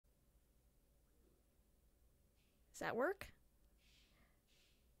that work?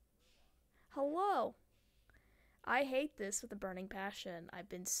 Hello. I hate this with a burning passion. I've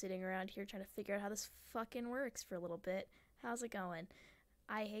been sitting around here trying to figure out how this fucking works for a little bit. How's it going?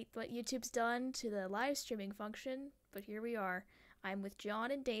 I hate what YouTube's done to the live streaming function, but here we are. I'm with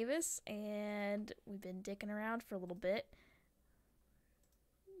Jon and Davis, and we've been dicking around for a little bit.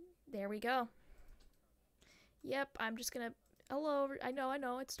 There we go. Yep, I'm just gonna... Hello, I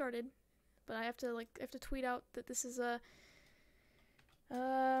know, it started. But I have to tweet out that this is a...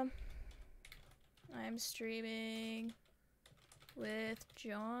 I'm streaming with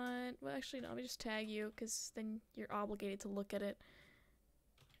Jon. Well, actually, no, let me just tag you, because then you're obligated to look at it.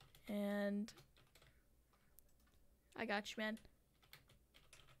 And... I got you, man.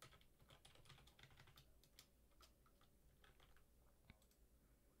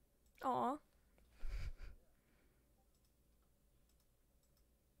 Aw.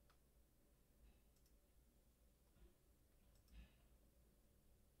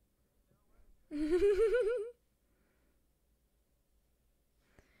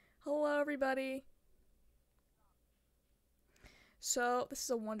 Hello, everybody. So, this is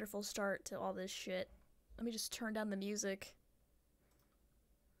a wonderful start to all this shit. Let me just turn down the music.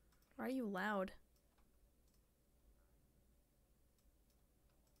 Why are you loud?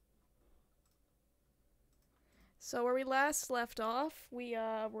 So, where we last left off, we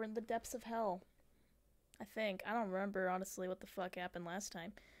were in the depths of hell. I think. I don't remember, honestly, what the fuck happened last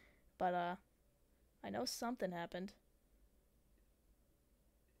time. But, I know something happened.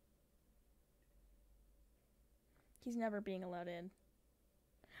 He's never being allowed in.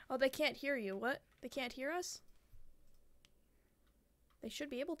 Oh, they can't hear you. What? They can't hear us? They should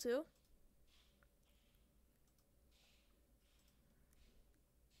be able to.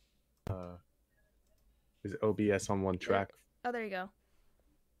 Is OBS on one track? Oh, there you go.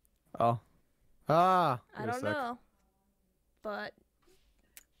 Oh. Ah! I don't know. But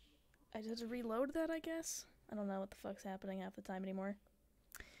I just have to reload that, I guess? I don't know what the fuck's happening half the time anymore.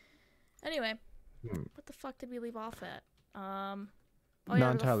 Anyway, what the fuck did we leave off at? Oh yeah,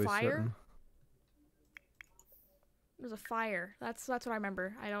 Not entirely fire? certain. There's a fire. That's what I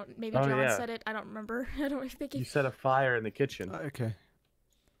remember. I don't. Maybe Oh, Jon yeah. said it. I don't remember. I don't think You he. set a fire in the kitchen. Okay.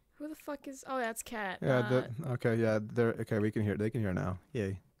 Who the fuck is? Oh, that's Cat. Yeah. Okay. Yeah. They're okay. We can hear. They can hear now.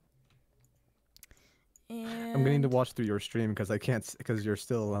 Yay. And I'm going to watch through your stream because I can't. Because you're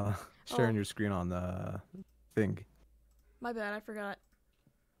still sharing your screen on the thing. My bad. I forgot.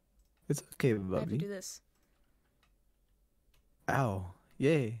 It's okay, I have to Bubby. do this. Ow.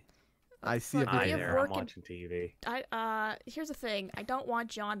 Yay. I see a fuck? Hi you have there, work I'm in- watching TV. Here's the thing. I don't want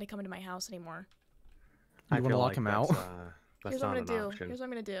Jon to come into my house anymore. You I want to feel lock like him out? That's Here's what not I'm an gonna do. option. Here's what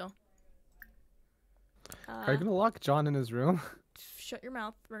I'm gonna do. Are you gonna lock Jon in his room? Shut your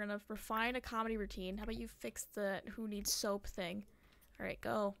mouth. We're gonna refine a comedy routine. How about you fix the who needs soap thing? All right,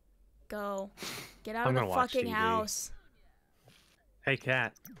 go, go, get out I'm of the gonna watch fucking TV. house. Hey,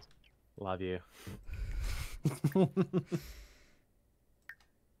 cat. Love you.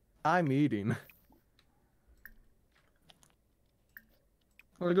 I'm eating.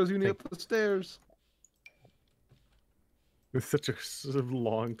 Oh, there goes Uni up the stairs. It's such a sort of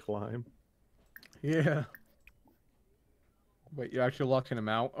long climb. Yeah. Wait, you're actually locking him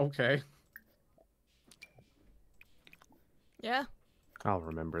out? Okay. Yeah, I'll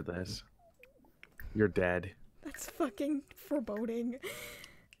remember this. You're dead. that's fucking foreboding.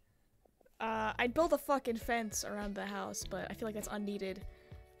 I'd build a fucking fence around the house, but I feel like that's unneeded.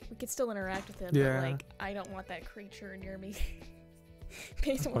 We could still interact with him, Yeah. but like, I don't want that creature near me.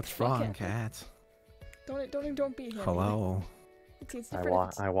 Based on what What's the fuck wrong, happened. cat? Don't be him. Hello. It's I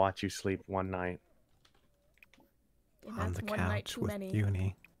different. I watch you sleep one night. And On that's the one night couch too with many.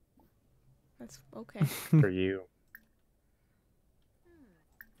 Uni. That's okay. For you.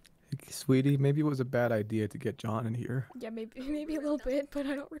 Sweetie, maybe it was a bad idea to get Jon in here. Yeah, maybe a little bit, but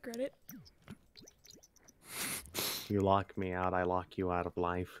I don't regret it. You lock me out, I lock you out of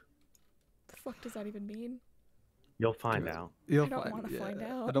life. The fuck does that even mean? You'll find out. You'll I don't wanna find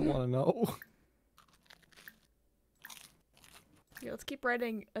out. I don't want to know. Yeah, let's keep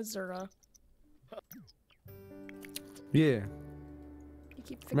writing Azura. Yeah. You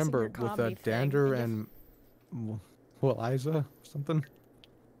keep fixing Remember your with comedy thing, Dander and and Liza or something?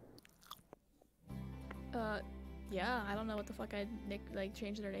 yeah, I don't know what the fuck I'd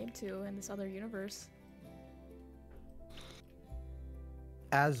change their name to in this other universe.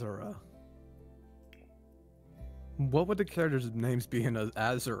 Azura. What would the characters' names be in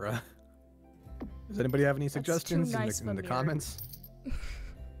Azura? Does anybody have any That's too suggestions nice in of a the mirror. comments?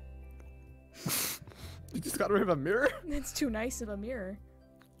 You just got rid of a mirror? It's too nice of a mirror.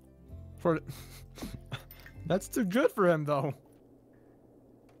 For That's too good for him, though.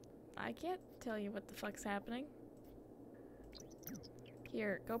 I can't tell you what the fuck's happening.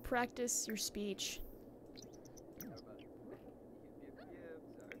 Here, go practice your speech.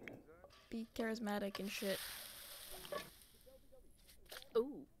 Be charismatic and shit.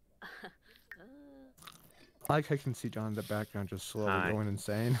 Ooh. I can see John in the background just slowly Hi. going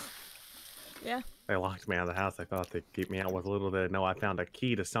insane. Yeah. They locked me out of the house. I thought they'd keep me out with little did they know I found a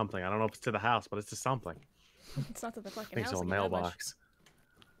key to something. I don't know if it's to the house, but it's to something. It's not to the fucking Thanks house. to a I get that much. mailbox.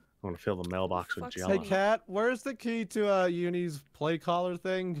 I want to fill the mailbox with Fuck's jello. sake. Hey, Kat, where's the key to Uni's play collar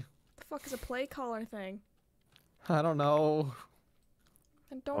thing? The fuck is a play collar thing? I don't know.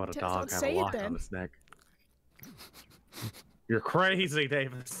 And Oh, don't, the don't dog have a say it lock on then. its neck. You're crazy,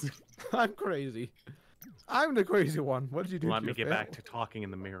 Davis. I'm crazy. I'm the crazy one. What did you do? Let to me your get family? back to talking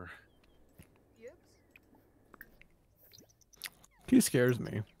in the mirror. He scares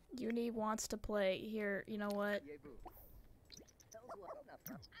me. Uni wants to play. Here, you know what?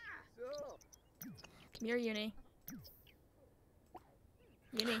 Come here, Uni.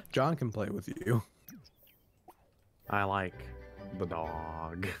 Uni. John can play with you. I like the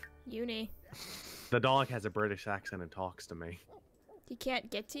dog. Uni. The dog has a British accent and talks to me. He can't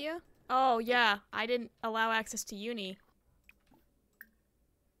get to you? Oh, yeah. I didn't allow access to Uni.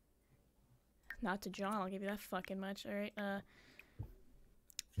 Not to John, I'll give you that fucking much. Alright,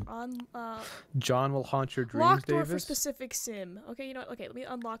 John will haunt your dreams, lock door Davis. for specific sim. Okay, you know what? Okay, let me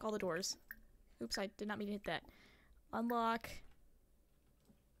unlock all the doors. Oops, I did not mean to hit that. Unlock.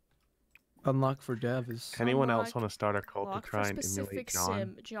 Unlock for Davis. Anyone else Unlock- want to start a cult Lock to try for and emulate specific John?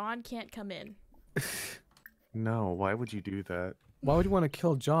 sim. John can't come in. No, why would you do that? Why would you want to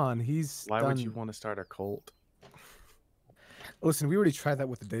kill John? He's Why done... would you want to start a cult? Listen, we already tried that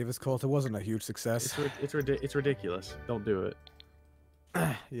with the Davis cult. It wasn't a huge success. It's ridiculous. Don't do it.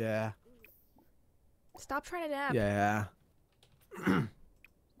 Yeah. Stop trying to nap. Yeah.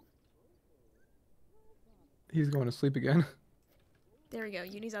 He's going to sleep again. There we go.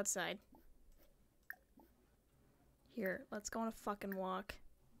 Uni's outside. Here, let's go on a fucking walk.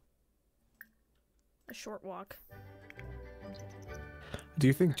 A short walk. Do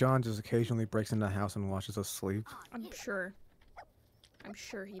you think John just occasionally breaks into the house and watches us sleep? I'm sure. I'm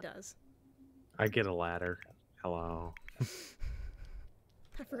sure he does. I get a ladder. Hello.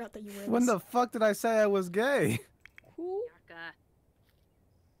 I forgot that you were. When the fuck did I say I was gay? Who?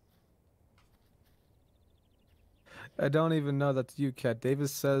 I don't even know that's you, Kat.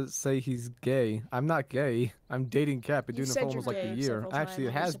 Davis say he's gay. I'm not gay. I'm dating Kat. Been You doing it said for almost you're like a gay year. several Actually,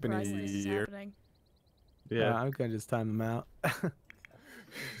 it times. I'm has been a surprised this is year. happening. Yeah. I'm gonna just time him out.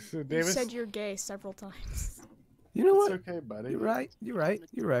 So You Davis, said you're gay several times. You know what? it's okay, buddy. You're right. You're right.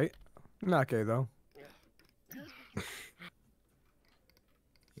 You're right. I'm not gay though.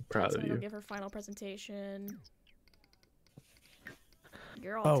 Proud So of we'll you. give her final presentation.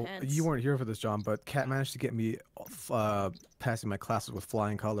 You're all Oh, tense. you weren't here for this, John, but Kat managed to get me passing my classes with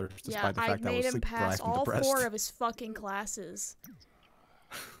flying colors, despite Yeah, the I fact that I made was him sleep pass deprived and all depressed. 4 of his fucking classes.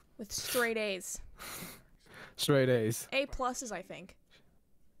 With straight A's. Straight A's. A pluses, I think.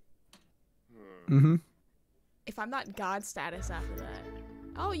 Mm-hmm. If I'm not God status after that.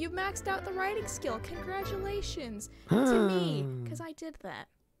 Oh, you maxed out the writing skill. Congratulations. To me, because I did that.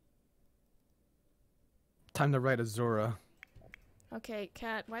 Time to write Azura. Okay,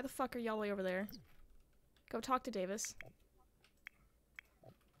 Kat, why the fuck are y'all way over there? Go talk to Davis.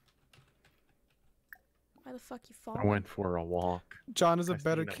 Why the fuck you I following? went for a walk. John is a I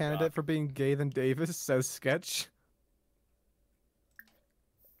better seen that candidate doc. for being gay than Davis, says Sketch.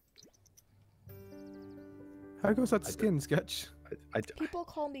 How goes that skin, Sketch? People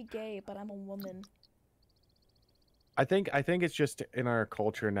call me gay, but I'm a woman. I think it's just in our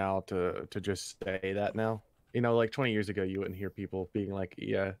culture now to just say that now. You know, like 20 years ago, you wouldn't hear people being like,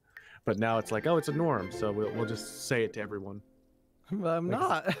 yeah, but now it's like, oh, it's a norm, so we'll just say it to everyone. Well, I'm Like-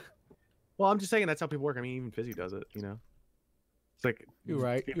 not. Well, I'm just saying that's how people work. I mean, even Fizzy does it. You know, it's like You're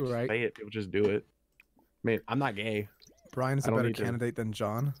right, people you're just right. Say it. People just do it. I mean, I'm not gay. Brian is I a don't better need to- candidate than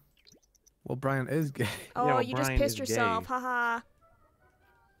John. Well, Brian is gay. Oh, well, you just Brian pissed is yourself. gay. Haha.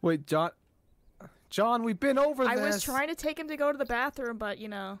 Wait, John. John, we've been over I this. was trying to take him to go to the bathroom, but you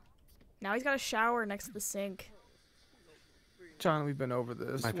know, now he's got a shower next to the sink. John, we've been over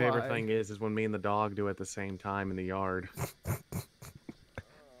this. My favorite Why? thing is when me and the dog do it at the same time in the yard.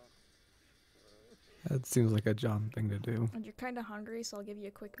 That seems like a John thing to do. And you're kind of hungry, so I'll give you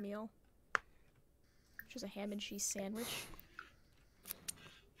a quick meal. Which is a ham and cheese sandwich.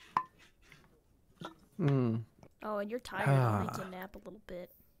 Hmm. Oh, and you're tired. I'll need to nap a little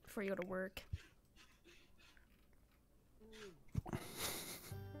bit before you go to work.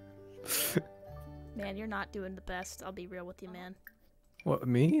 Man, you're not doing the best. I'll be real with you, man. What,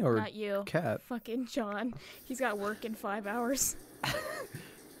 me or Not you. Cat? Fucking John. He's got work in 5 hours.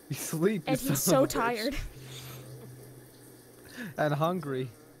 You sleep. And you he's son so of a bitch. tired. And hungry.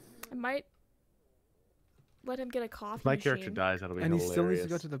 I might let him get a coffee If my machine. character dies, that'll be And he hilarious. still needs to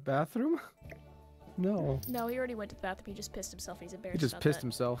go to the bathroom? No. No, he already went to the bathroom. He just pissed himself. He's He embarrassed just about pissed that.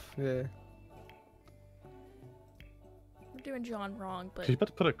 himself. Yeah. We're doing John wrong, but She's about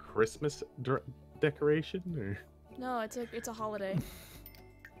to put a Christmas decoration, or no, it's a holiday.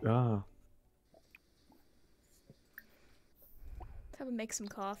 ah, Let's have him make some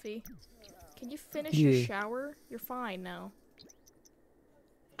coffee. Can you finish Yeah. your shower? You're fine now.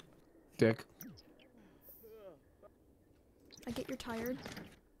 Dick. I get you're tired.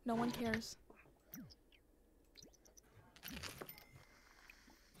 No one cares.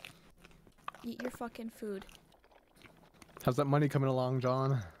 Eat your fucking food. How's that money coming along,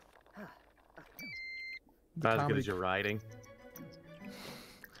 John? not as good comedy- as your writing.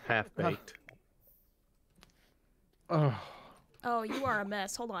 Half baked. Oh. Oh, you are a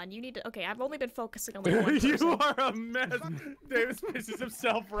mess. Hold on. You need to. Okay, I've only been focusing on like one You person. are a mess. Davis pisses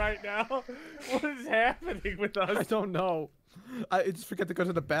himself right now. What is happening with I us? don't know. I just forget to go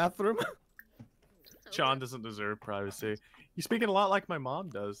to the bathroom. John doesn't deserve privacy. You're speaking a lot like my mom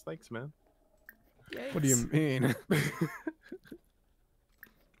does. Thanks, man. What do you Yikes. mean?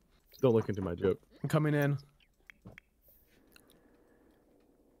 Don't look into my joke. I'm coming in.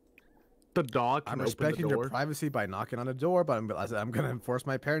 The dog can I'm open respecting the your door. privacy by knocking on the door, but I'm gonna enforce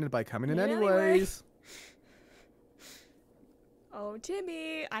my parent by coming in Yeah, anyway. anyways. Oh,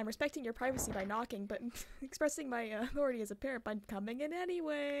 Timmy, I'm respecting your privacy by knocking, but expressing my authority as a parent by coming in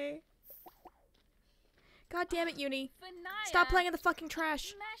anyway. God damn it, Uni. Stop playing in the fucking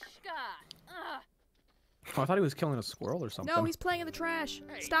trash. Oh, I thought he was killing a squirrel or something. No, he's playing in the trash.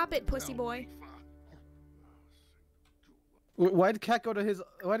 Stop it, pussy boy. Why did Cat go to his?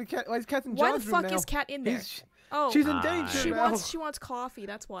 Why is Cat in Why the John's room fuck now? is Cat in there? He's- Oh, She's in danger she now. wants coffee,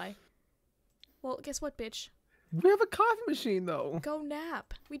 that's why. Well, guess what, bitch? We have a coffee machine though. Go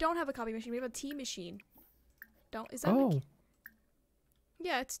nap. We don't have a coffee machine, we have a tea machine. Is that Oh.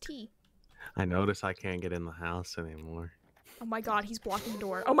 Yeah, it's tea. I notice I can't get in the house anymore. Oh my god, he's blocking the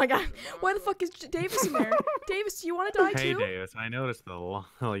door. Oh my god. Why the fuck is Davis in there? Davis, do you want to die Hey, too? Davis, I noticed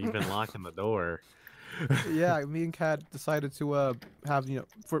you've been locking the door. Yeah, me and Cat decided to have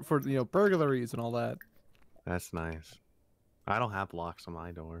for burglaries and all that. That's nice. I don't have locks on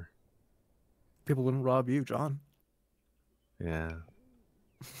my door. People wouldn't rob you, John. Yeah.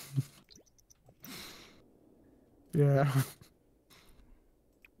 Yeah.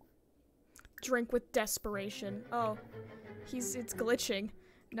 Drink with desperation. Oh. It's glitching.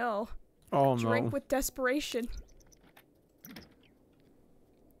 No. Oh Drink no. with desperation.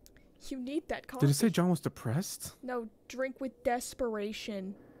 You need that coffee. Did you say John was depressed? No, drink with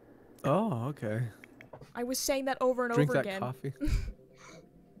desperation. Oh, okay. I was saying that over and Drink over that again. coffee.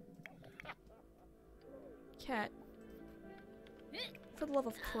 Cat. For the love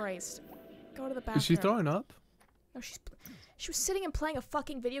of Christ. Go to the bathroom. Is she throwing up? No, she was sitting and playing a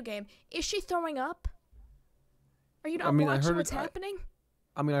fucking video game. Is she throwing up? Are you not I watching heard what's it- happening?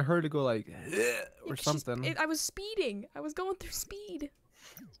 I mean, I heard it go like or Yeah, 'cause something. I was speeding. I was going through speed.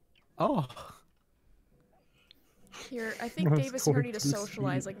 Oh. Here, I think I was Davis and her going need to through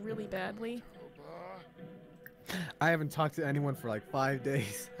socialize speed. like really badly. I haven't talked to anyone for like 5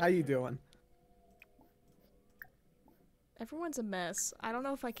 days. How you doing? Everyone's a mess. I don't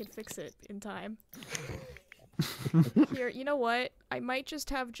know if I can fix it in time. Here, you know what? I might just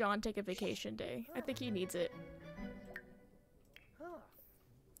have John take a vacation day. I think he needs it.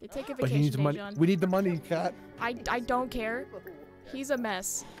 You take a But he vacation needs day, money. John. We need the money, Cat. I don't care. He's a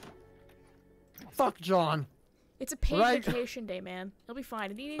mess. Fuck John. It's a paid Right. vacation day, man. He'll be fine.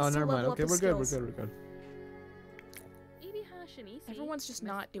 And he needs Oh, to never mind. level Okay, up we're his good. We're skills. good. We're good. Everyone's just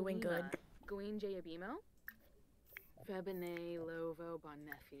not doing good.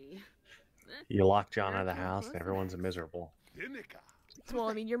 You lock John out of the house, and everyone's miserable. Well,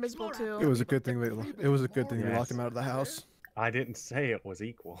 I mean, you're miserable It too. was a good thing. It was a good thing we Yes. locked him out of the house. I didn't say it was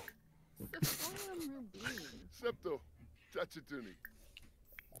equal.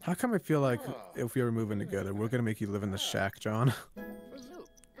 How come I feel like if we ever move in together, we're gonna make you live in the shack, John?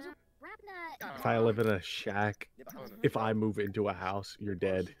 If I live in a shack, if I move into a house, you're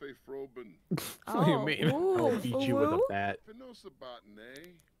dead. What do you mean? Ooh, I'll beat you with a ooh. bat.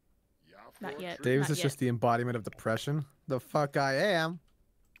 Not yet. Davis not is yet. just the embodiment of depression. The fuck I am.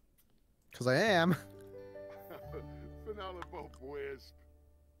 Cause I am.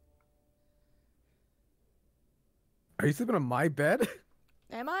 Are you sleeping on my bed?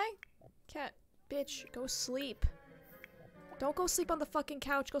 Am I? Cat, Bitch, go sleep. Don't go sleep on the fucking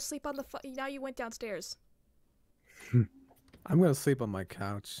couch. Go sleep on the now you went downstairs. I'm gonna sleep on my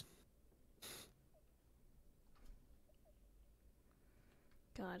couch.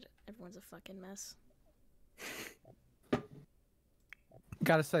 God, everyone's a fucking mess.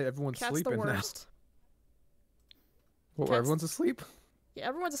 Gotta say, everyone's Cat's sleeping the now. worst. What, Cat's- everyone's asleep? Yeah,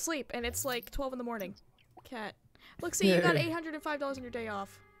 everyone's asleep, and it's like 12 in the morning. Cat. Look, see, you got Yeah. $805 on your day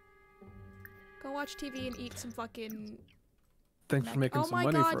off. Go watch TV and eat some fucking... Thanks for making oh some my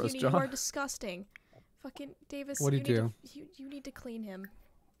money god, for us, you John. are disgusting. Fucking Davis, What'd he you need to clean him.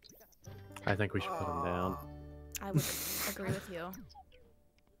 I think we should put him down. I would agree with you.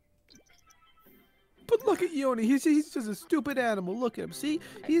 But look at Yoni. He's just a stupid animal. Look at him. See,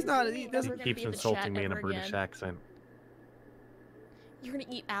 he's not. He He doesn't. gonna keeps be in the insulting chat me in a ever British again. accent. You're gonna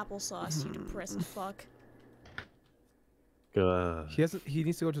eat applesauce, you depressed fuck. He hasn't. He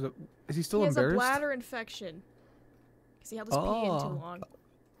needs to go to the. Is he still He has a embarrassed? bladder infection. Cause he held his pee in too Oh. long.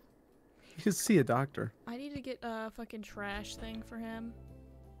 He should see a doctor. I need to get a fucking trash thing for him.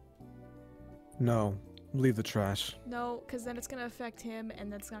 No, leave the trash. No, cause then it's gonna affect him,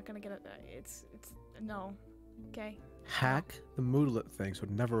 and that's not gonna get it's no. Okay. Hack the moodlet thing so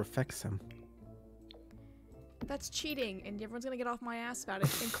it never affects him. That's cheating, and everyone's gonna get off my ass about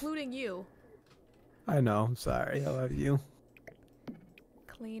it, including you. I know. I'm sorry. I love you.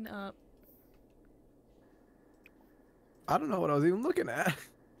 Clean up. I don't know what I was even looking at.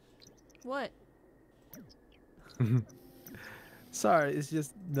 What? Sorry, it's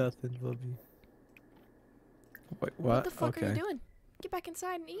just nothing, Bubby. Wait, what? What the fuck okay. are you doing? Get back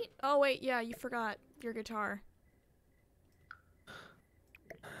inside and eat. Oh wait, yeah, you forgot your guitar.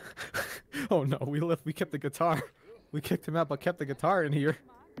 Oh no, we kept the guitar. We kicked him out, but kept the guitar in here.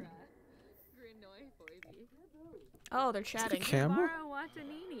 Oh, they're Is it chatting. the camera?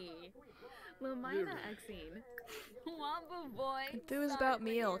 Enthused about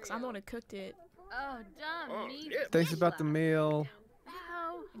meal, cause I'm the one who cooked it. Thanks about the meal.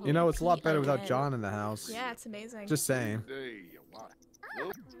 You know, it's a lot better without John in the house. Yeah, it's amazing. Just saying.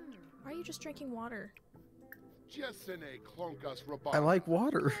 Why are you just drinking water? I like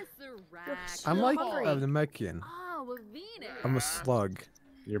water. I'm You're like hungry. a Namekian. I'm a slug.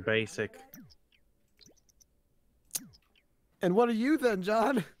 You're basic. And what are you then,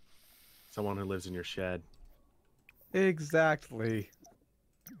 John? Someone who lives in your shed. Exactly.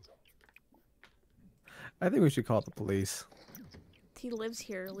 I think we should call the police. He lives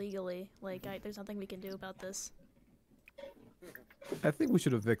here legally. Like, there's nothing we can do about this. I think we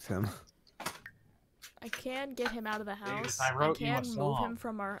should evict him. I can get him out of the house. I wrote you a can move him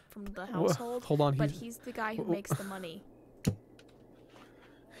song. from the household. Hold on, But he's the guy who makes the money.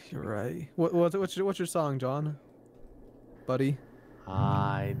 You're right. What's your song, John? Buddy?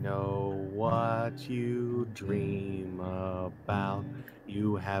 I know what you dream about.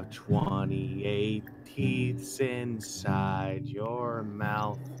 You have 28 teeth inside your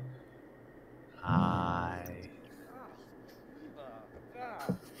mouth. I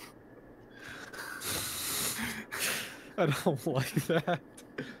don't like that.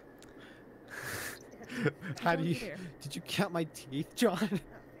 How do you... Here. Did you count my teeth, John?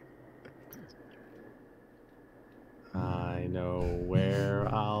 I know where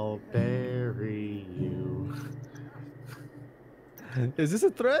I'll bury you. Is this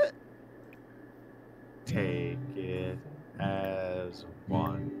a threat? Take it as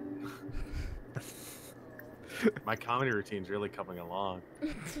one. My comedy routine's really coming along.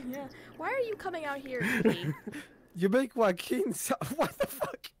 Yeah. Why are you coming out here, Pete? You make Joaquin sound... What the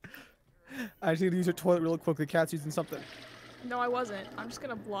fuck? I just need to use your toilet real quick. The cat's using something. No, I wasn't. I'm just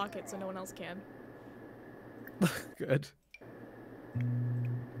gonna block it so no one else can. Good.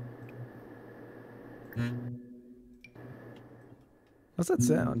 What's that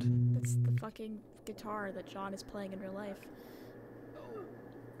sound? That's the fucking guitar that John is playing in real life.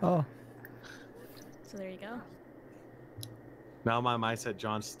 Oh. So there you go. Now my mindset,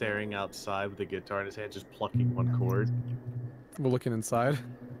 John's staring outside with the guitar in his hand, just plucking one chord. We're looking inside.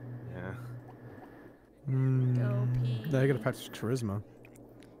 Yeah. Go pee. Now you gotta practice charisma.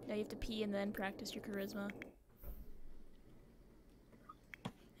 Now you have to pee and then practice your charisma.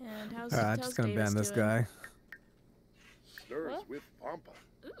 And how's Alright, I'm how's just gonna Davis ban this doing? guy. What? with Pampa.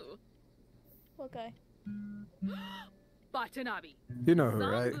 What guy? Watanabe. You know who,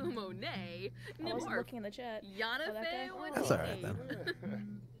 right? Monet. I wasn't looking in the chat. Oh, that guy? That's alright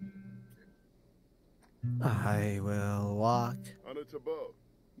then. I will walk. Under Tabo.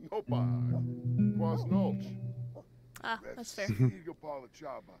 No pa. Quas Nolch. Ah, that's fair. Yinaba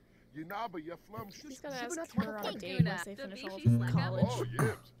ya flum He's gotta ask Shibboleth her on a Thank date you, once they Nat. finish all Davishi of college. Oh,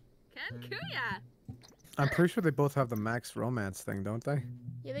 yes. I'm pretty sure they both have the max romance thing, don't they?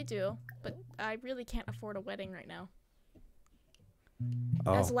 Yeah, they do. But I really can't afford a wedding right now.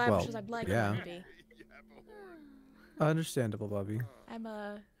 Oh, As lavish well, as I'd like yeah. it to be. Understandable, Bubby. I'm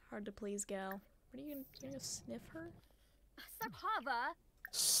a hard to please gal. What are you gonna sniff her?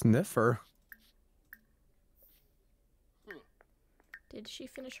 Sniffer? Did she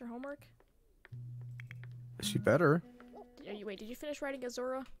finish her homework? She better. Wait, did you finish writing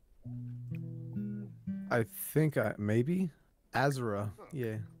Azura? I think maybe? Azura.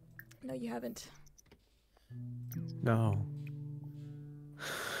 Yeah. No, you haven't. No.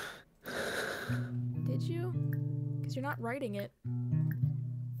 Did you? Because you're not writing it.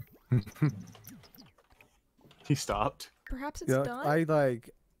 He stopped. Perhaps it's Yeah, done?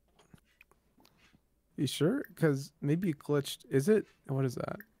 You sure? Because maybe it glitched. Is it? What is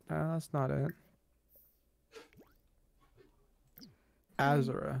that? That's not it.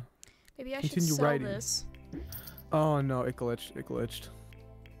 Azura. Maybe I should Continue sell writing. this. Oh no, it glitched. It glitched.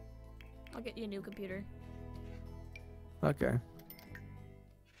 I'll get you a new computer. Okay.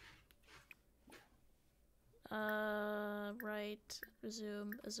 Right.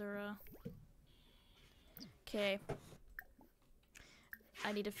 Resume Azura. Okay.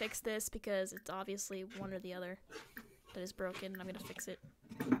 I need to fix this because it's obviously one or the other that is broken. I'm gonna fix it.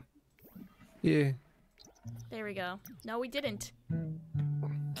 Yeah. There we go. No, we didn't.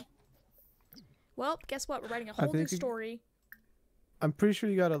 Well, guess what? We're writing a whole new story. I'm pretty sure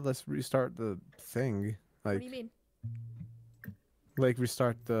you gotta let's restart the thing. What Like, do you mean? like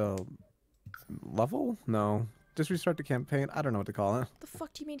restart the level? No. Just restart the campaign. I don't know what to call it. The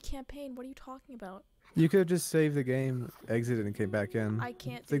fuck do you mean campaign? What are you talking about? You could have just saved the game, exited, and came back in. I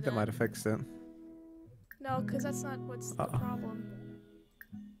can't I think do that might have fixed it. No, because that's not what's the problem.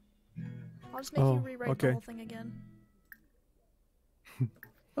 I'll just make Oh, you rewrite okay. the whole thing again.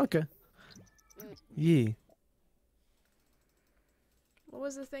 Okay. Yeah. What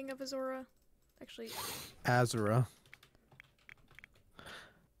was the thing of Azura? Actually, Azura.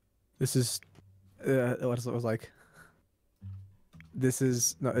 This is what it was like. This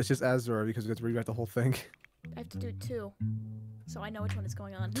is no, it's just Azura because we have to rewrite the whole thing. I have to do it too. So I know which one is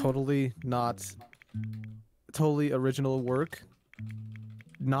going on. Totally original work.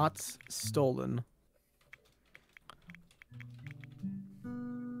 Not stolen.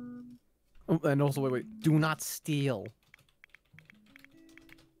 Oh, and also wait, do not steal.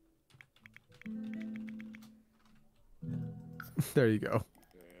 There you go.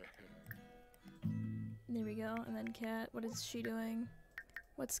 There we go. And then Kat, what is she doing?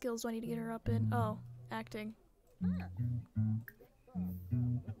 What skills do I need to get her up in? Oh, acting.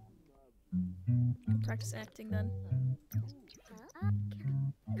 Practice acting then.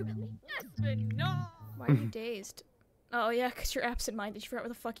 Why are you dazed? Oh yeah, because you're absent-minded. You forgot what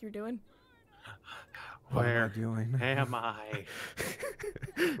the fuck you were doing. Where doing? am I?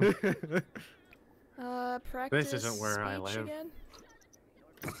 Practice This isn't where I speech live. again?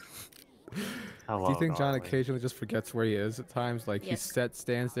 Hello, Do you think John darling. occasionally just forgets where he is at times? Like Yes. he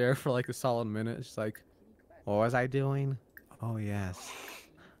stands there for like a solid minute. It's just like, what was I doing? Oh yes,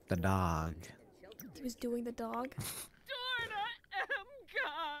 the dog. He was doing the dog.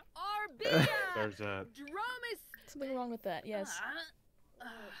 There's a Something wrong with that, yes.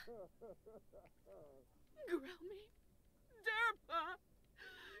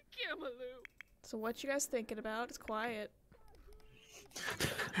 So what you guys thinking about? It's quiet.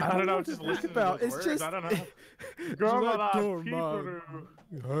 I don't know. what to Just think listen about. to those It's words. just. I don't know. Grandma, Dorma.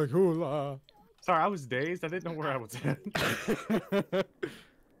 people. Sorry, I was dazed. I didn't know where I was at.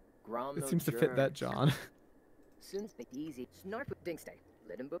 It seems to fit that, John.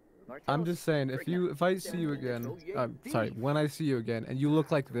 I'm just saying, if I see you again, sorry, when I see you again, and you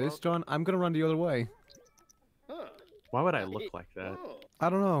look like this, John, I'm gonna run the other way. Why would I look like that? I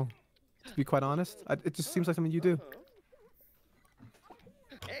don't know. To be quite honest, it just seems like something you do.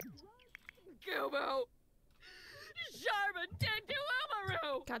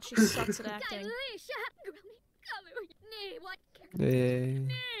 God, she sucks at acting.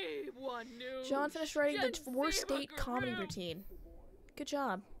 John finished writing the worst date comedy routine. Good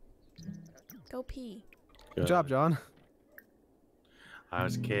job. Go pee. Good job, John. I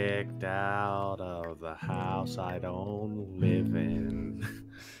was kicked out of the house I don't live in.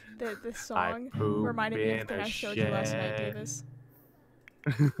 The song poop reminded me of the in thing a I showed you last night, shed. Davis.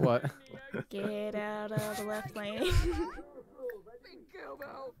 What? Get out of the left lane.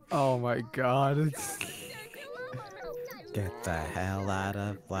 Oh my God. Get the hell out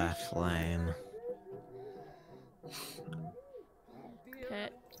of left lane.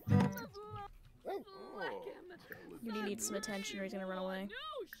 Pet. You need some attention or he's gonna run away.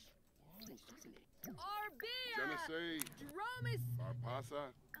 gonna say?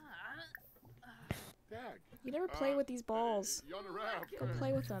 Pasa. Dag. You never play with these balls. You on the raft? Go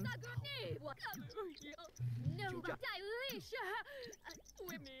play with them.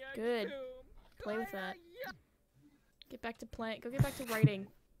 Good. Play with that. Get back to playing. Go get back to writing.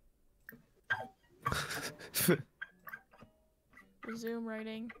 Resume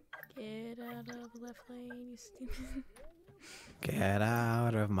writing. Get out of the left lane, you stupid. Get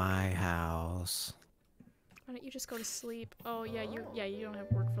out of my house. Why don't you just go to sleep? Oh yeah, you don't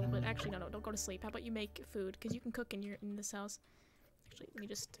have work for a little bit. Actually, no, don't go to sleep. How about you make food? Because you can cook in this house. Actually, let me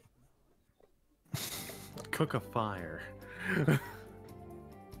just Cook a fire. I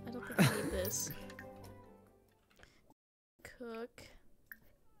don't think I need this. Cook.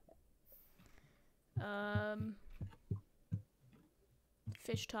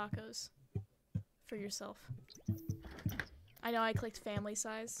 Fish tacos for yourself. I know I clicked family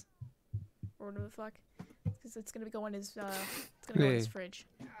size or whatever the fuck, because it's gonna go in his fridge.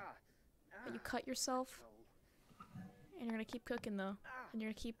 But you cut yourself, and you're gonna keep cooking though, and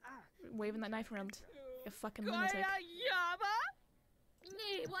you're gonna keep waving that knife around like a fucking lunatic.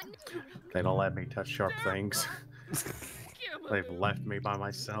 They don't let me touch sharp things. They've left me by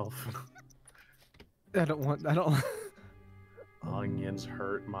myself. I don't. Onions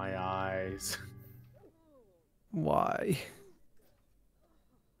hurt my eyes. Why?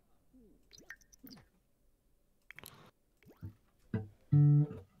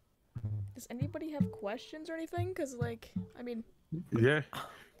 Does anybody have questions or anything? Cause like, I mean. Yeah.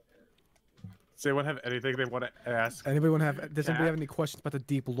 Does anyone have anything they want to ask? Does anybody have any questions about the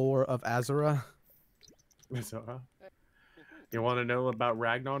deep lore of Azura? You want to know about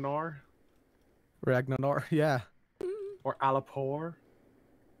Ragnar? Ragnar, yeah. Or Alapor?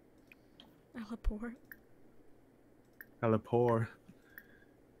 Alapor. Alapor.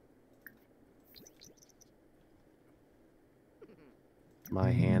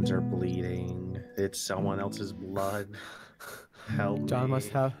 My hands are bleeding. It's someone else's blood. Help John me.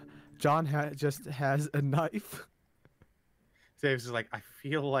 John just has a knife. Davis is like, I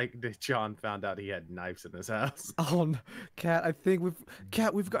feel like that John found out he had knives in his house. Oh, no. Cat, I think we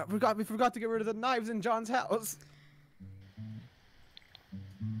forgot to get rid of the knives in John's house.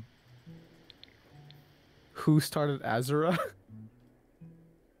 Who started Azura?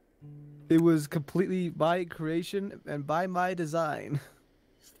 It was completely my creation and by my design.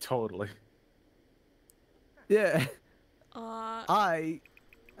 Totally. Yeah. I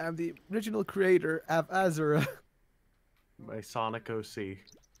am the original creator of Azura. By Sonic OC.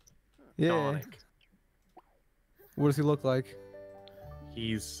 Yeah. Sonic. What does he look like?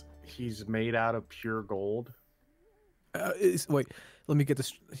 He's made out of pure gold. Wait, let me get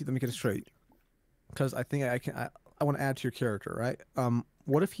this straight. Because I think I want to add to your character, right?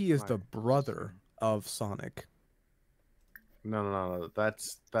 What if he is the brother of Sonic? No.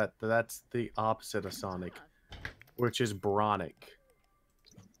 That's the opposite of Sonic, which is Bronic.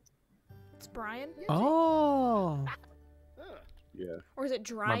 It's Brian? Oh. Yeah. Or is it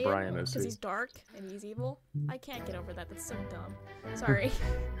Dryan? Brian Because OC. he's dark and he's evil? I can't get over that. That's so dumb. Sorry.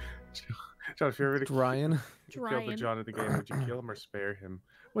 John, if you're ready, Ryan. kill the John in the game, would you kill him or spare him?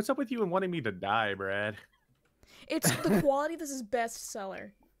 What's up with you and wanting me to die, Brad? It's the quality of this is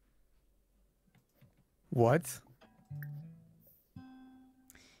bestseller. What?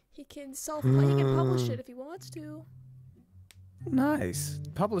 He can publish it if he wants to. Nice.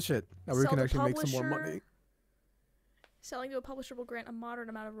 Publish it. Now we Sell can to actually make some more publisher. money. Selling to a publisher will grant a moderate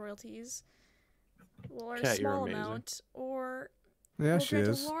amount of royalties, or a Kat, you're small amazing. amount, or Yeah, will she grant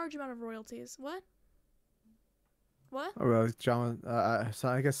is. a large amount of royalties. What? What? Oh, well, John, so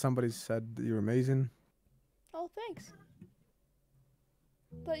I guess somebody said that you're amazing. Oh, thanks.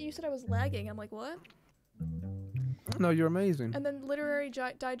 Thought you said I was lagging. I'm like, what? No, you're amazing. And then literary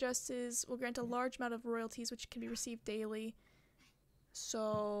digests will grant a large amount of royalties, which can be received daily.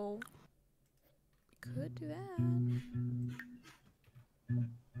 So we could do that.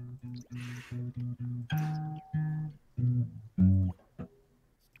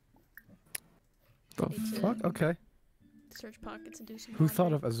 The Need to fuck? Okay. Search pockets and do some. Who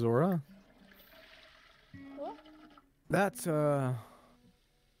thought laundry. of Azura? What? That's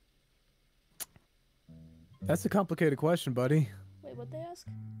a complicated question, buddy. Wait, what they ask?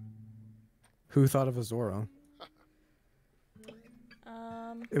 Who thought of Azura?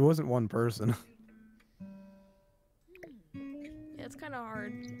 It wasn't one person. Yeah, it's kind of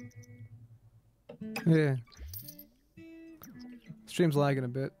hard. Yeah. Stream's lagging a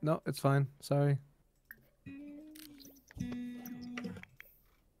bit. No, it's fine. Sorry.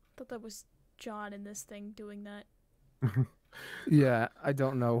 Thought that was John in this thing doing that. Yeah, I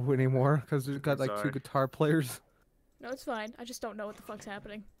don't know anymore because we've got I'm like two sorry. guitar players. No, it's fine. I just don't know what the fuck's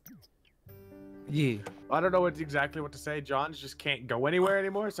happening. Yeah. I don't know exactly what to say. John just can't go anywhere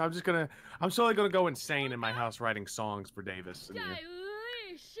anymore, so I'm slowly gonna go insane in my house writing songs for Davis. In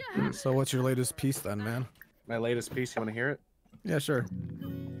here. So what's your latest piece then, man? My latest piece. You want to hear it? Yeah, sure.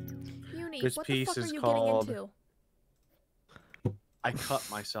 Uni, This what the piece fuck are is you called- getting into? I cut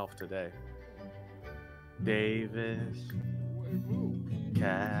myself today. Davis,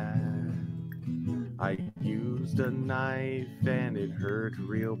 cat. I used a knife and it hurt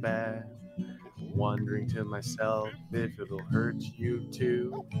real bad. Wondering to myself if it'll hurt you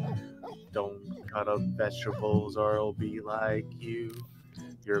too. Don't cut up vegetables or I'll be like you.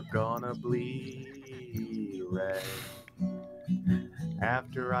 You're gonna bleed red.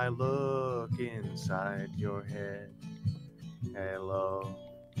 After I look inside your head. Hello,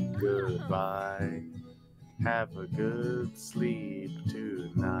 goodbye. Have a good sleep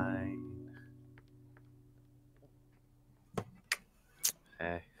tonight.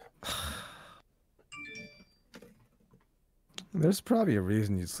 Hey. There's probably a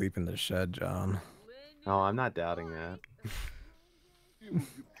reason you sleep in the shed, John. Oh, I'm not doubting that.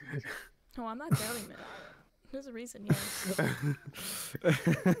 Oh, I'm not doubting that. There's a reason, yes.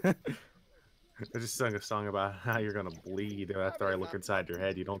 I just sung a song about how you're gonna bleed after I look inside your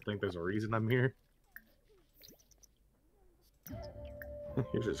head. You don't think there's a reason I'm here?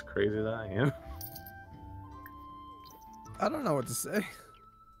 You're just crazy that I am. I don't know what to say.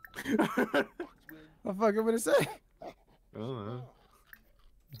 What the fuck am I gonna say? I don't know.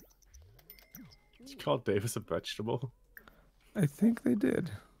 Did you call Davis a vegetable? I think they did.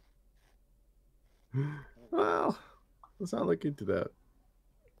 Well, let's not look into that.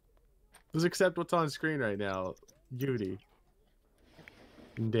 Just accept what's on screen right now. Judy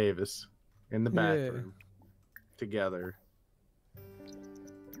and Davis in the Yeah. bathroom together.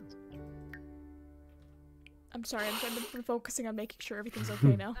 I'm sorry, I've been focusing on making sure everything's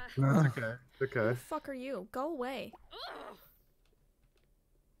okay now. Okay. Who Okay. the fuck are you? Go away.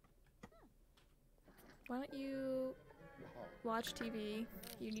 Why don't you watch TV?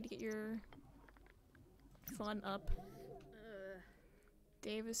 You need to get your fun up.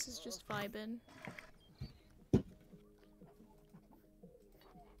 Davis is just vibing.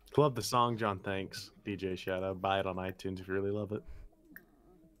 Love the song, John. Thanks, DJ Shadow. Buy it on iTunes if you really love it.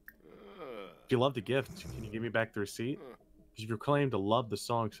 If you love the gift, can you give me back the receipt? Because you claim to love the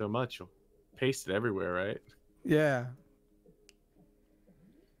song so much, you'll paste it everywhere, right? Yeah.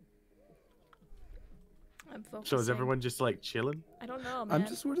 I'm focusing. So is everyone just like chilling? I don't know, man.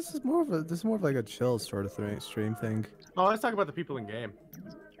 This is more of like a chill sort of stream thing. Oh, let's talk about the people in game.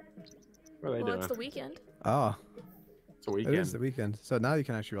 What are they Well, doing? it's the weekend. Ah, It's a it weekend. is the weekend, so now you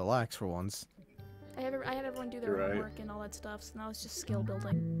can actually relax for once. I had everyone do their You're right. homework and all that stuff, so now it's just skill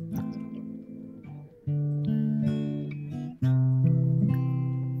building.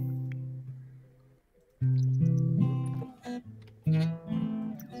 Yeah,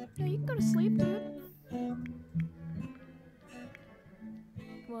 you can go to sleep, dude.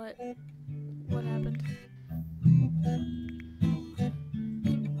 What? What happened?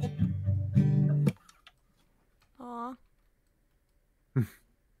 Aw.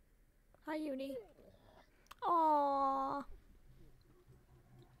 Hi, Uni. Aw.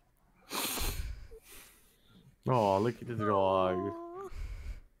 Oh, look at the dog. Aw.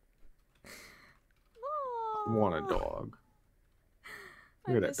 I want a dog.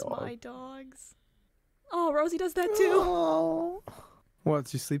 I Look at that miss dog. my dogs. Oh, Rosie does that too. Oh. What?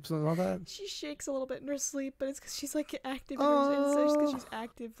 She sleeps and all that? She shakes a little bit in her sleep, but it's because she's like active. It's because she's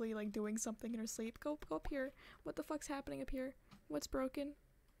actively like doing something in her sleep. Go up here. What the fuck's happening up here? What's broken?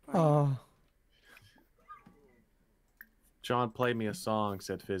 Oh. John, play me a song,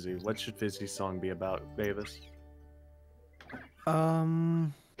 said Fizzy. What should Fizzy's song be about, Davis?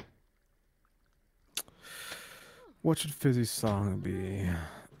 What should Fizzy's song be?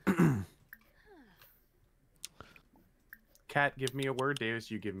 Cat, give me a word.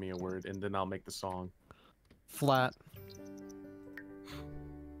 Davis, you give me a word, and then I'll make the song. Flat.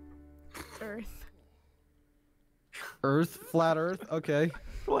 Earth. Earth? Flat Earth? Okay.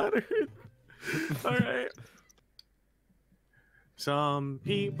 Flat Earth. All right. Some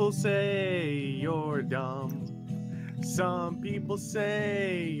people say you're dumb. Some people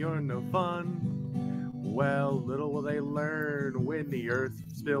say you're no fun. Well, little will they learn when the earth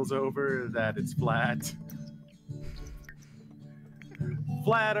spills over that it's flat.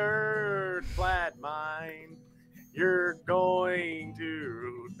 Flat earth, flat mind. You're going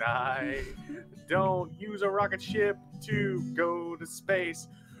to die. Don't use a rocket ship to go to space.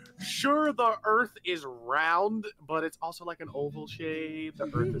 Sure, the Earth is round, but it's also like an oval shape. The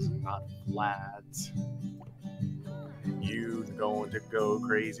Earth is not flat. You going to go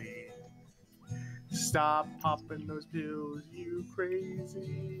crazy. Stop popping those pills, you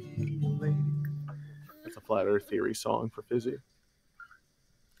crazy lady. That's a flat Earth theory song for Fizzy.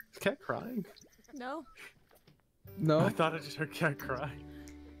 Is Cat crying? No. No. I thought I just heard Cat cry.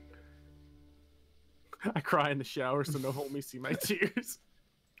 I cry in the shower so no homie see my tears.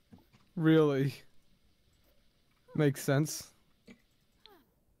 Really. Makes sense.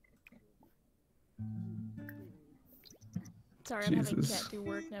 Sorry, I'm having Jesus. Cat do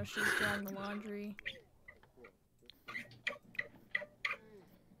work now. She's drawing the laundry.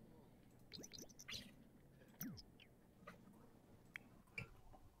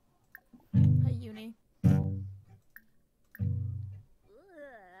 Hi, Uni.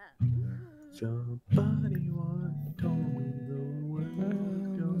 Somebody once told me the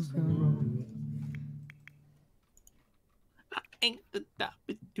world goes wrong. I ain't the type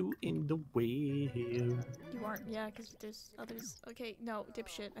of two in the way. You aren't, yeah, because there's others. Okay, no,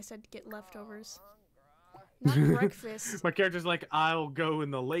 dipshit. I said get leftovers. Not breakfast. My character's like, I'll go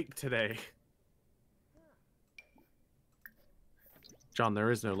in the lake today. John, there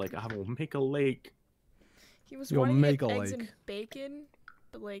is no lake. I will make a lake. He was You'll wanting to make get a eggs and lake. bacon,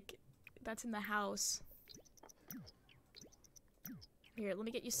 but like, that's in the house. Here, let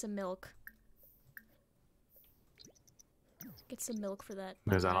me get you some milk. Get some milk for that.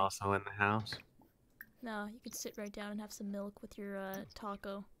 Is that guy. also in the house? No, you can sit right down and have some milk with your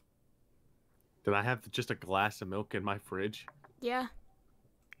taco. Did I have just a glass of milk in my fridge? Yeah.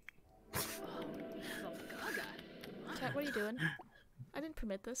 Cat, what are you doing? I didn't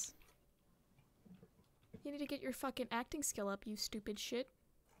permit this. You need to get your fucking acting skill up, you stupid shit.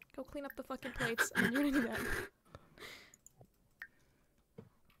 Go clean up the fucking plates, and you're gonna do that.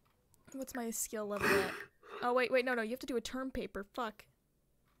 What's my skill level at? Oh, wait, no, you have to do a term paper. Fuck.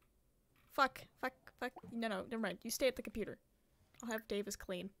 No, never mind. You stay at the computer. I'll have Davis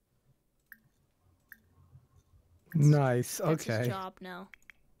clean. Nice. That's his Okay. job now.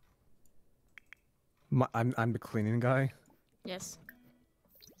 I'm the cleaning guy. Yes.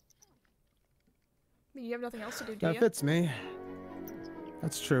 I mean, you have nothing else to do, do That you? fits me.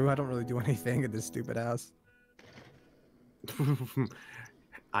 That's true. I don't really do anything in this stupid house.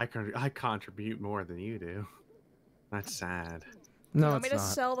 I contribute more than you do. That's sad. No, you want me it's to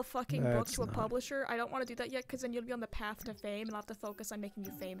not. sell the fucking book That's to a not. publisher? I don't want to do that yet, because then you'll be on the path to fame, and I'll have to focus on making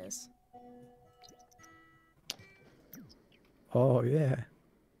you famous. Oh yeah.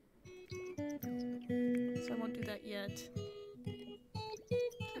 So I won't do that yet.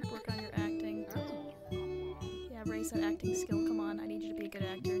 Keep working on your acting. Yeah, raise that acting skill. Come on, I need you to be a good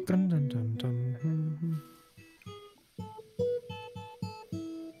actor. Dun, dun, dun, dun.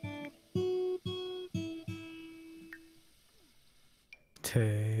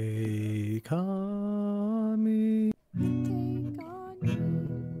 Take on me, Take on me,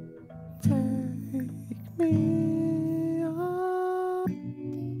 take me on.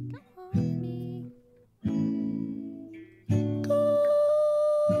 take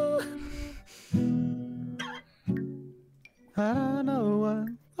on me. I don't know what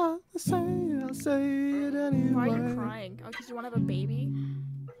I'll say it anyway. Why are you crying? Oh, because you want to have a baby?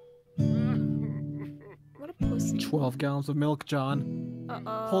 What a pussy. 12 gallons of milk, John.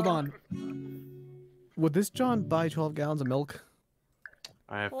 Uh-oh. Hold on. Would this John buy 12 gallons of milk?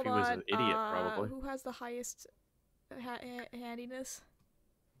 If Hold he was on. an idiot, probably. Who has the highest handiness?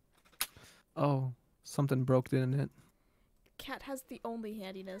 Oh, something broke in it. Cat has the only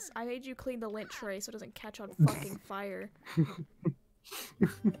handiness. I made you clean the lint tray so it doesn't catch on fucking fire.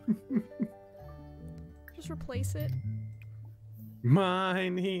 Just replace it.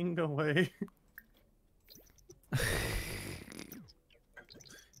 Mining away.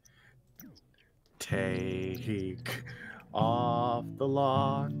 Take off the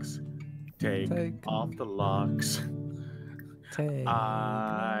locks. Take off the locks. Take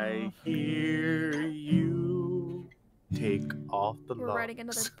I hear you. Take off the We're locks. writing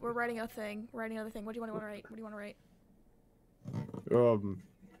another. We're writing a thing. Writing another thing. What do you want to write? What do you want to write?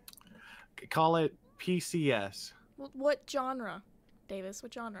 Call it PCS. What genre, Davis?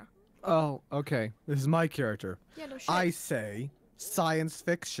 What genre? Oh, okay. This is my character. Yeah, no shit. I say science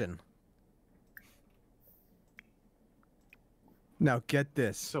fiction. Now get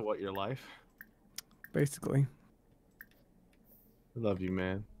this. So what, your life? Basically. I love you,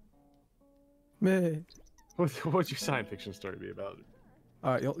 man. Meh. What's your science fiction story be about?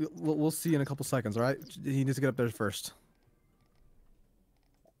 All right, we'll see in a couple seconds. All right, he needs to get up there first.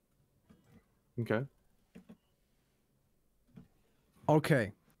 Okay.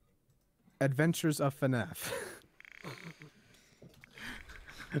 Okay. Adventures of FNAF.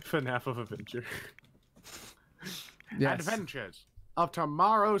 FNAF of Adventure. Yes. Adventures of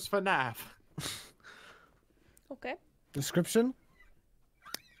tomorrow's FNAF. Okay. Description?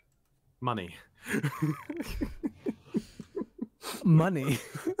 Money. Money.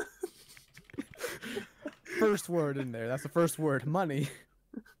 First word in there. That's the first word. Money.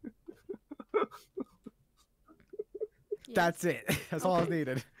 Yes. That's it. That's all I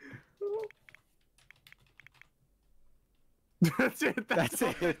needed. That's it. That's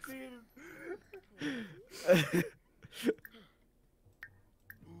all it. I needed.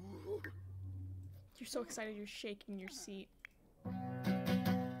 You're so excited you're shaking your seat.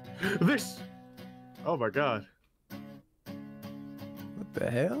 This. Oh my god. What the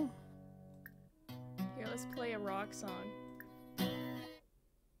hell? Here, let's play a rock song.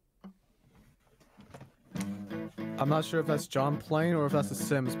 I'm not sure if that's John playing or if that's the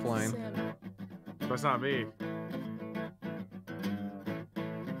Sims playing. Sim. That's not me.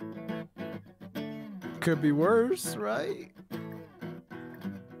 Could be worse, right?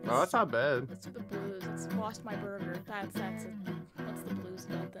 Oh, that's not bad. Let's do the blues. It's Lost My Burger. That's it. What's the blues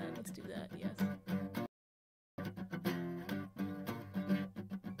about that? Let's do that, yes.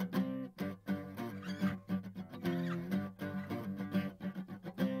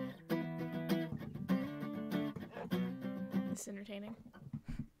 It's entertaining.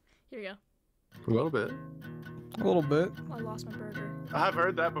 Here we go. A little bit. A little bit. I lost my burger. I've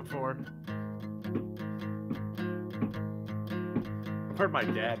heard that before. I've heard my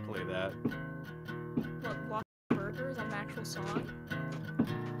dad play that. What, Lost My Burger? Is that an actual song?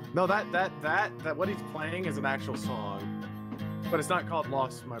 No, that what he's playing is an actual song, but it's not called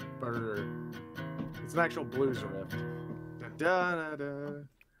 "Lost My Burger." It's an actual blues riff. Da, da, da.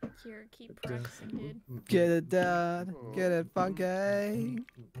 Here, keep practicing, dude. Get it done. Get it funky.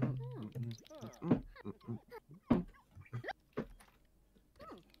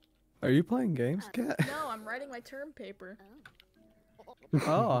 Are you playing games, Cat? No, I'm writing my term paper.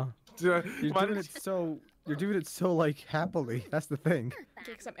 Oh, you're Why doing did it so. You're doing it so like happily. That's the thing.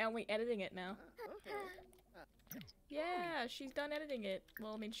 Okay, because I'm only editing it now. Yeah, she's done editing it.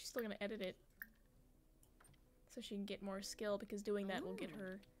 Well, I mean, she's still gonna edit it. So she can get more skill, because doing that will get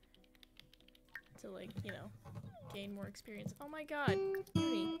her to, like, you know, gain more experience. Oh my god,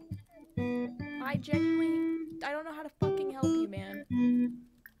 Mooney. I don't know how to fucking help you, man.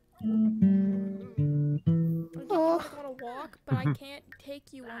 I want to walk, but I can't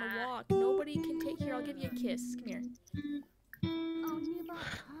take you on a walk. Nobody can take here. I'll give you a kiss. Come here.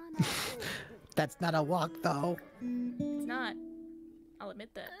 That's not a walk, though. It's not. I'll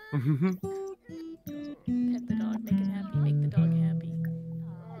admit that. Pet the dog. Make him happy. Make the dog happy.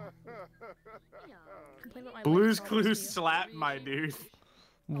 Complain about my Blues leg problems Clues to you. slap my dude.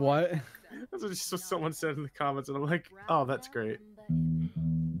 What? That's just what someone said in the comments, and I'm like, oh, that's great.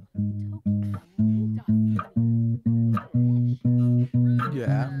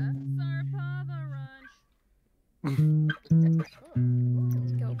 Yeah.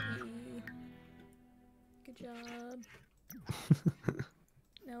 Go pee. Good job.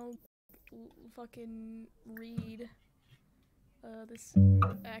 Now, fucking read this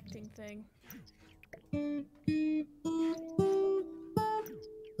acting thing. He's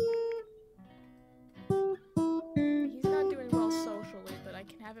not doing well socially, but I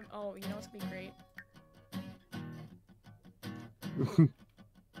can have him. Oh, you know what's gonna be great?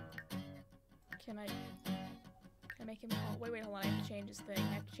 Can I make him? Oh, wait, hold on. I have to change his thing.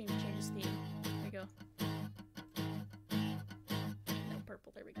 I have to change his theme. There we go. No,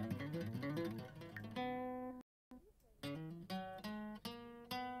 purple. There we go.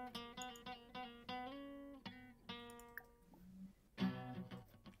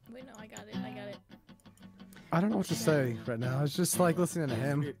 Wait, no, I got it. I don't know what to say right now. It's just like listening to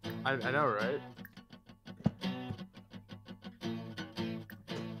him. I know, right?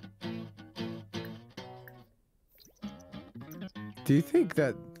 Do you think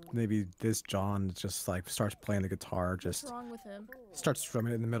that maybe this John just like starts playing the guitar, What's just wrong with him? starts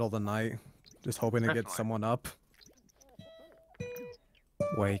strumming it in the middle of the night, just hoping to get Definitely. someone up?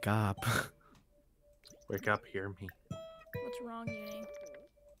 Wake up. Wake up, hear me. What's wrong, Uni?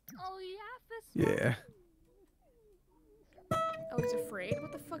 Yeah. Oh, he's afraid?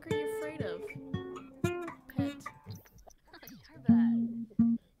 What the fuck are you afraid of? Pet.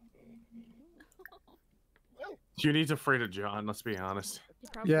 Junie's afraid of John, let's be honest. He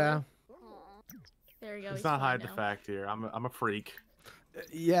probably Yeah. There you go. Let's he's not fine hide the now. fact here. I'm a freak.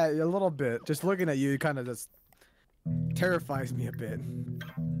 Yeah, a little bit. Just looking at you kind of just terrifies me a bit.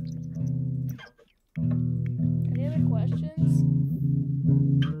 Any other questions?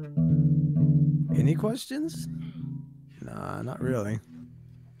 Any questions? Nah, not really.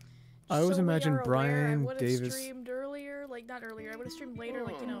 I always So we imagine are aware, I Brian, would have Davis. streamed earlier, like not earlier. I would have streamed later,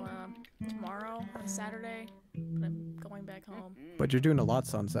 like tomorrow on Saturday. But I'm going back home. But you're doing a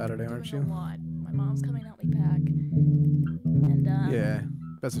lot on Saturday, aren't Doing you? a lot. My mom's coming to help me pack. And Yeah.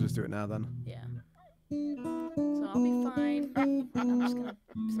 Best to just do it now then. yeah. So I'll be fine. I'm just gonna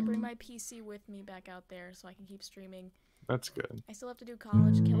bring my PC with me back out there so I can keep streaming. That's good. I still have to do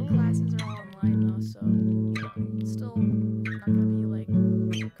college. Classes are all online though, so I'm still not gonna be like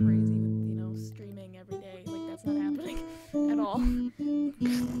crazy with, you know, streaming every day. Like that's not happening at all.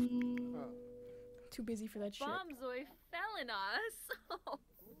 Too busy for that shit. Bombzoy fell in us.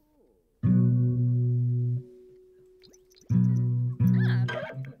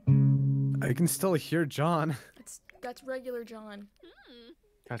 I can still hear John. That's regular John.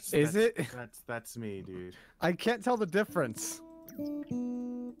 Is it? That's me, dude. I can't tell the difference. It's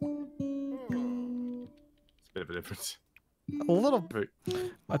a bit of a difference. A little bit.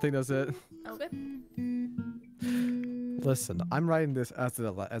 I think that's it. Okay. Listen, I'm writing this as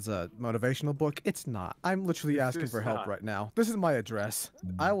a motivational book. It's not. I'm literally asking for help right now. This is my address.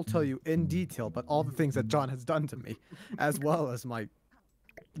 I will tell you in detail about all the things that John has done to me, as well as my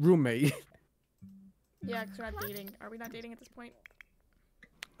roommate. Yeah, because we're not dating. Are we not dating at this point?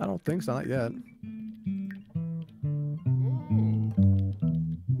 I don't think so, not yet.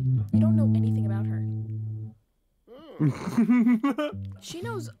 You don't know anything about her. She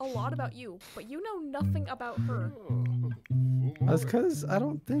knows a lot about you, but you know nothing about her. That's because I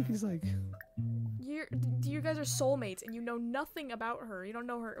don't think he's like... You guys are soulmates, and you know nothing about her. You don't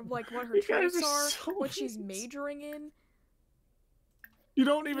know her, like, what her You guys traits are are, what she's soulmates. majoring in. You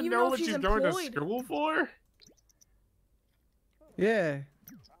don't even You know know what she's she's going to employed. school for? Yeah.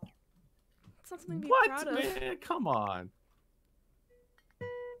 It's not something to be What, proud of. man? Come on.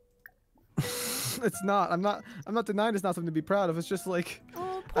 It's not. I'm not denying it's not something to be proud of. It's just like...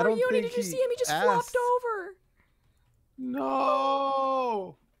 Oh, I poor don't Uni, think did you he see him? He just asked. flopped over.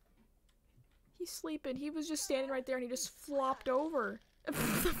 No. He's sleeping. He was just standing right there, and he just flopped over. The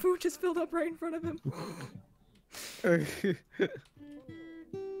food just filled up right in front of him.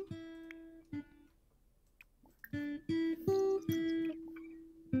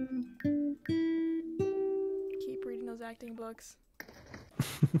 Keep reading those acting books.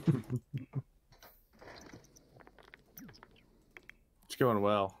 It's going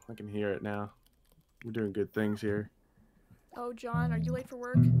well. I can hear it now. We're doing good things here. Oh, John, are you late for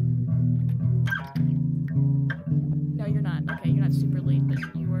work? No, you're not. Okay, you're not super late, but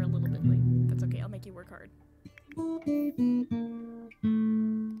you were a little bit late. That's okay. I'll make you work hard.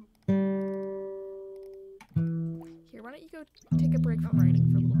 Here, why don't you go take a break from writing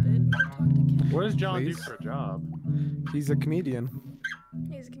for a little bit and go talk to Ken? What does John Please? do for a job? He's a comedian.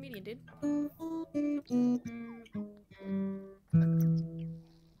 Hey, he's a comedian, dude.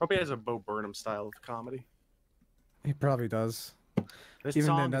 Hope he has a Bo Burnham style of comedy. He probably does. This Even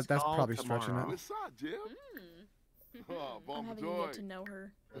song then, is that's called probably stretching Tomorrow. it. What's up, Jim? Oh, I'm having to get to know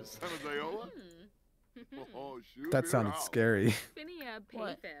her. Son of Zayola? Oh, shoot. That sounded scary.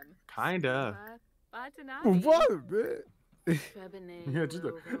 What? Kinda. What a bit. Yeah, just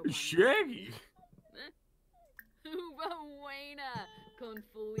a Shaggy.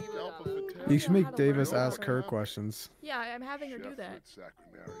 You should know make how to Davis learn ask her over. questions. Yeah, I'm having her do that.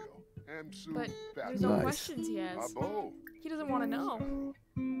 But there's no Nice. questions he has. He doesn't want to know.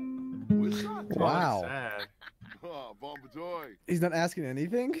 What's up? Wow. Sad. Oh, Bombadoy. He's not asking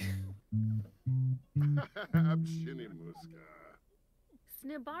anything? I'm Shinny Muska.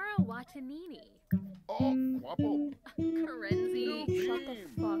 Snibara Watanini. Oh, Guapo. Karenzi. Shut the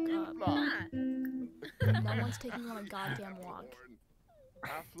fuck up. No one's taking you on a goddamn walk.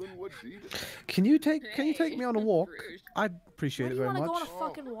 Athlin Wadida. Can you take me on a walk? I'd appreciate Where it do you very want to much. go on a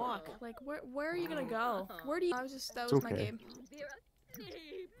fucking walk? Like, where are you gonna go? Where do you? That was It's my okay. game.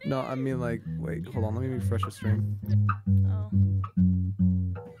 No, I mean like, wait, hold on, let me refresh the stream. Oh.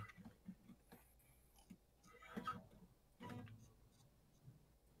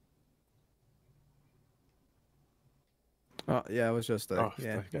 Oh, yeah, it was just, Oh,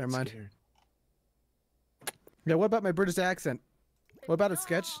 yeah, I got never mind. scared. Yeah, what about my British accent? What about a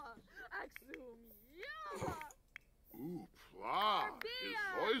sketch? Ooh, plah.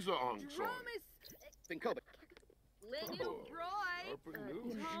 His voice on song. Anything else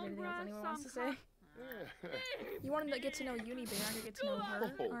anyone wants to say? You want to get to know Uni, but you're not gonna get to know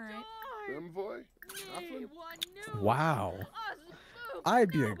her. All right. Them boy? Athlin? Wow.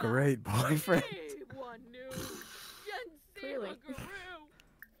 I'd be a great boyfriend. Clearly.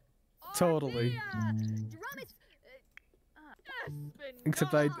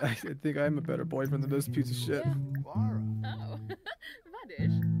 Except I think I'm a better boyfriend than this piece of shit. Yeah. Clara. Oh,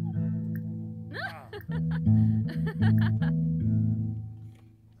 Vadish.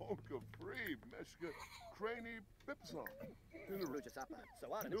 Onka Free, Meshka, Craney, Pipson. Nuloy.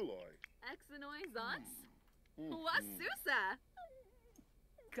 Exenoy Zons. Wasusa.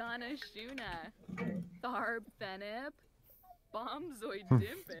 Ganashuna. Thar Benip. Bombzoid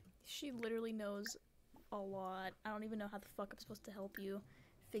Dimpin. She literally knows a lot. I don't even know how the fuck I'm supposed to help you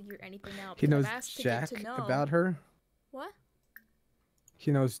figure anything out. He because knows I've asked to jack get to know. about her. What?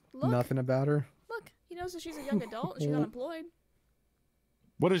 He knows Look. nothing about her. Look, he knows that she's a young adult and she's unemployed.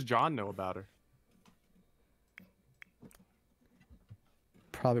 What does John know about her?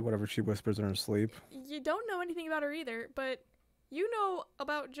 Probably whatever she whispers in her sleep. You don't know anything about her either, but you know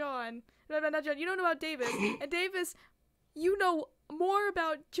about John. No, not John. You don't know about Davis. And Davis, you know more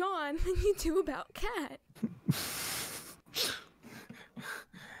about John than you do about Kat.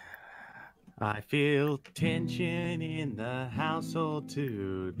 I feel tension in the household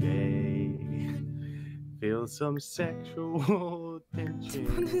today. Feel some sexual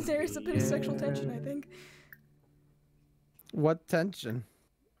tension. There's a bit of sexual tension, I think. What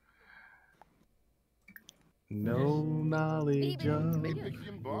No knowledge of Mickey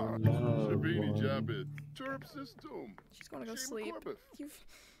Bar. love Shabini one. Jabit. Turp System. She's gonna go Shame sleep. Corbett. I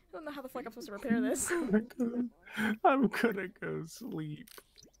don't know how the fuck I'm supposed to repair this. I'm gonna go sleep.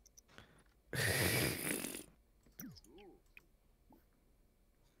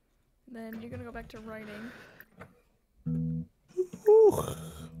 Then you're gonna go back to writing.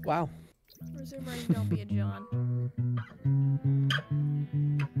 Wow. Resume writing, don't be a John.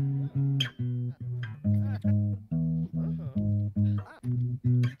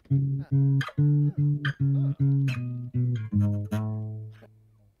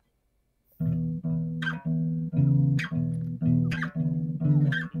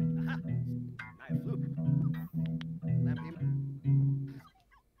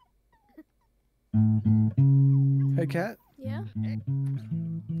 Hey, Kat. Yeah?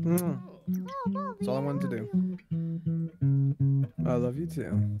 That's all I wanted to do. I love you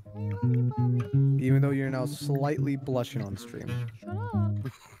too. Even though you're now slightly blushing on stream. Shut up.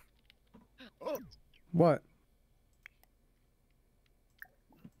 What?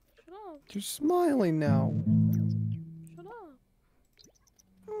 Shut up. You're smiling now. Shut up.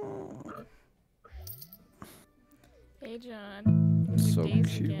 Hey, John. It's So days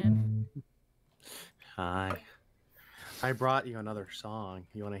cute. again. Hi. I brought you another song.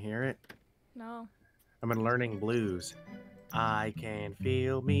 You want to hear it? No. I've been learning blues. I can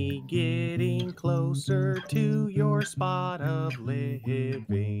feel me getting closer to your spot of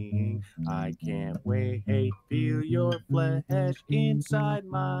living. I can't wait, feel your flesh inside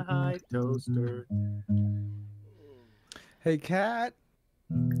my toaster. Hey, Kat.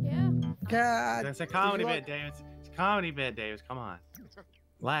 Yeah. Kat. That's a comedy bit, Davis. It's a comedy bit, Davis. Come on.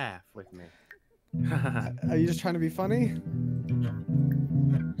 Laugh with me. Are you just trying to be funny?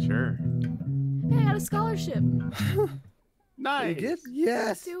 Sure. Hey, I got a scholarship. Nice. You get?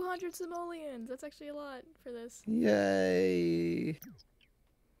 Yes. 200 simoleons. That's actually a lot for this. Yay.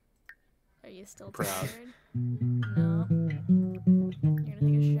 Are you still Proud. tired? No. You're gonna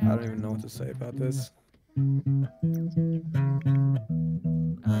take a shower. I don't even know what to say about this.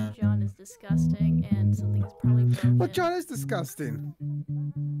 John is disgusting, and something is probably broken. Well, John is disgusting.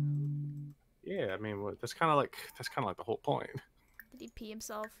 Yeah, I mean, that's kind of like the whole point. Did he pee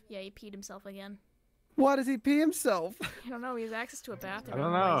himself? Yeah, he peed himself again. Why does he pee himself? I don't know. He has access to a bathroom. I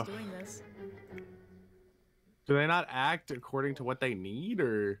don't why know. he's doing this. Do they not act according to what they need,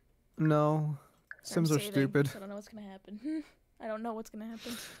 or? No. Sims I'm are saving, stupid. so I don't know what's gonna happen. I don't know what's gonna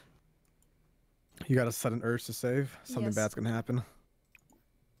happen. You got a sudden urge to save. Something Yes. bad's gonna happen.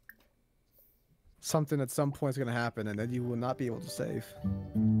 Something at some point is gonna happen, and then you will not be able to save.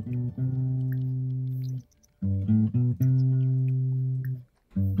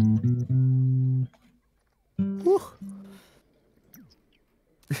 Whew.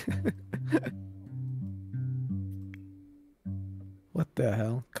 What the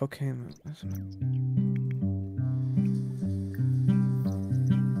hell? Cocaine.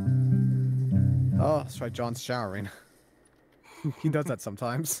 Oh, that's right. John's showering. He does that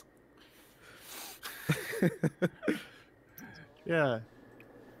sometimes. Yeah.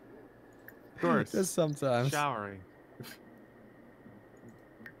 Of course. Just sometimes. Showering.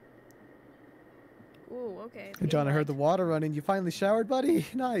 Ooh, okay. Hey, John, I heard the water running. You finally showered, buddy?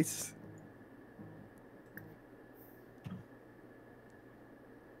 Nice.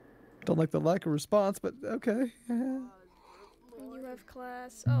 Don't like the lack of response, but okay. You have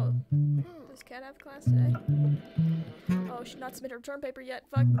class. Oh, does Cat have class today? Oh, she's not submitted her term paper yet.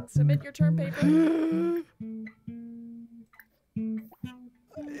 Fuck, submit your term paper.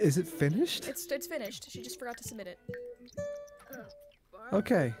 Is it finished? It's finished. She just forgot to submit it.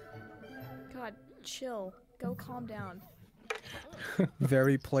 Okay. God, chill. Go calm down.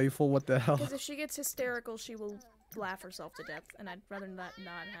 Very playful. What the hell? Because if she gets hysterical, she will laugh herself to death, and I'd rather that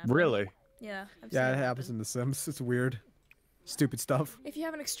not happen. Really? Yeah. I've Yeah, seen it happens in The Sims. It's weird. Stupid stuff. If you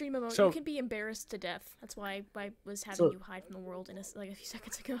have an extreme emotion, So- you can be embarrassed to death. That's why I was having you hide from the world like a few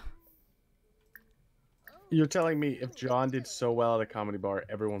seconds ago. You're telling me if John did so well at a comedy bar,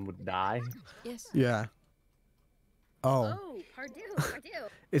 everyone would die? Yes. Yeah. Oh. Oh, pardon, pardon.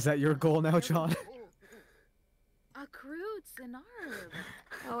 Is that your goal now, John? A Croots and Arb.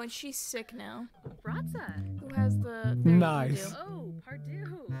 Oh, and she's sick now. Bratza. Who has the... Nice. Oh,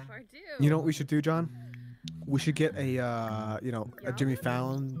 pardon, pardon. You know what we should do, John? We should get a, a Jimmy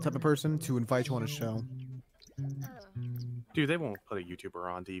Fallon type of person to invite you on a show. Dude, they won't put a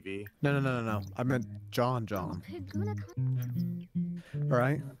YouTuber on TV. No. I meant John. All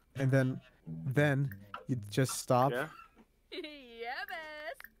right? And then you just stop. Yeah? Yeah,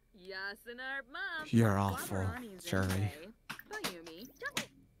 best. Yes, and our mom. You're awful, Jerry.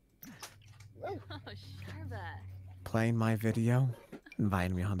 Oh, Sharva. Playing my video,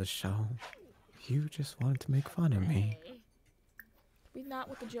 inviting me on the show. You just wanted to make fun of me. Hey. We not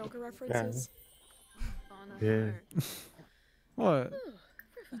with the Joker references. On a Yeah. heart. What?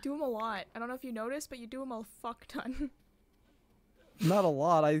 You do them a lot. I don't know if you noticed, but you do them a fuck ton. Not a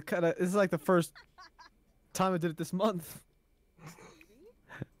lot. This is like the first time I did it this month.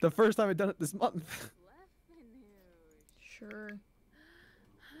 The first time I done it this month. Sure.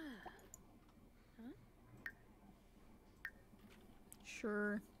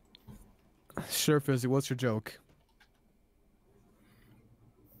 Sure. Sure, Fizzy. What's your joke?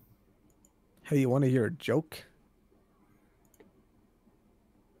 Hey, you want to hear a joke?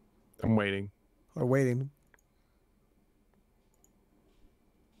 I'm waiting. Or waiting?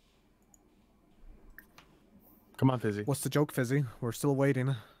 Come on, Fizzy. What's the joke, Fizzy? We're still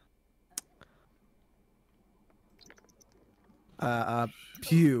waiting.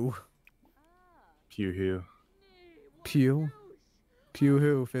 Pew. Pew hoo. Pew. Pew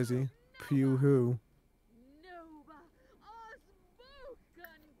who, Fizzy? Pew who?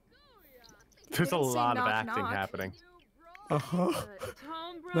 There's a didn't say lot of knock, acting knock. happening. Uh-huh.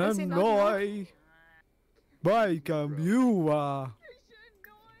 I say knock, knock. Nanoi. Welcome you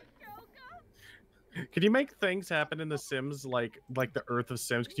Could you make things happen in The Sims like the Earth of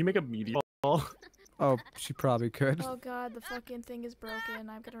Sims? Could you make a media ball? Oh, she probably could. Oh god, the fucking thing is broken.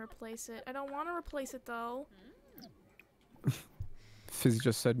 I'm gonna replace it. I don't want to replace it though. Fizzy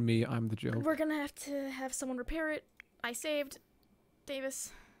just said me, I'm the joke. We're gonna have to have someone repair it. I saved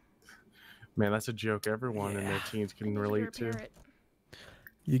Davis. Man, that's a joke everyone in their teens I can need you relate to. repair it.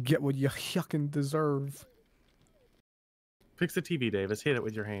 You get what you yucking deserve. Fix the TV, Davis. Hit it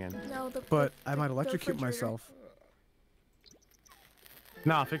with your hand. No, But the- I might the electrocute refrigerator. myself.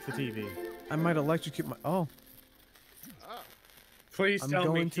 Nah, fix the TV. I might electrocute my. Oh, Please I'm tell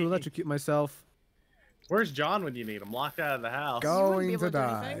going me. to electrocute myself. Where's John when you need him? Locked out of the house. You wouldn't be Going able to to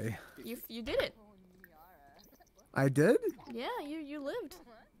do anything. die. You did it. I did? Yeah, you lived.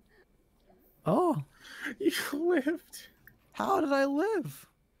 Oh, You lived. how did I live?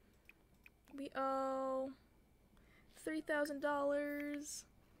 We owe $3,000.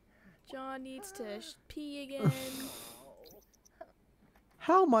 John needs to pee again.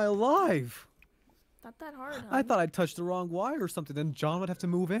 How am I alive? Not that hard, huh? I thought I touched the wrong wire or something. Then John would have to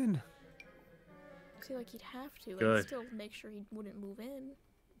move in. I feel like he'd have to. I'd Good. still make sure he wouldn't move in.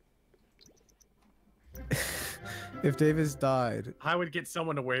 If Davis died, I would get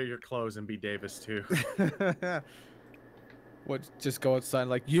someone to wear your clothes and be Davis too. would just go outside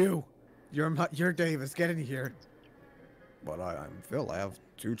like you're Davis. Get in here. But I'm Phil. I have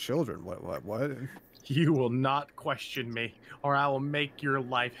 2 children. What? You will not question me, or I will make your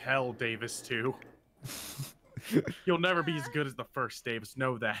life hell, Davis too. You'll never be as good as the first Davis.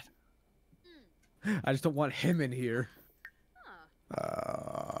 Know that. I just don't want him in here.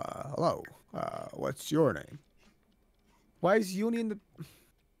 Hello. What's your name? Why is Uni in the... What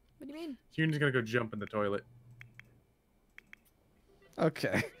do you mean? You're just gonna go jump in the toilet.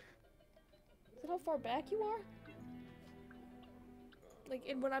 Okay. Is that how far back you are? Like,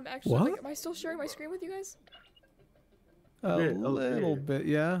 and when I'm actually, What? like, am I still sharing my screen with you guys? A Yeah, little yeah. bit,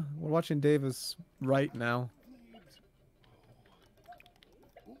 yeah. We're watching Davis right now.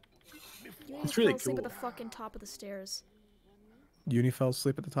 You It's just really fell asleep at cool. the fucking top of the stairs. Uni fell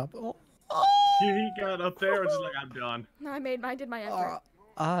asleep at the top. Oh. He got up there and was just like, I'm done. No, I did my effort.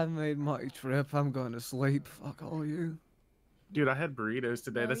 I made my trip. I'm going to sleep. Fuck all you. Dude, I had burritos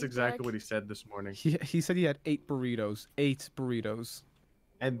today. No, That's he's exactly back. what he said this morning. He said he had 8 burritos. 8 burritos.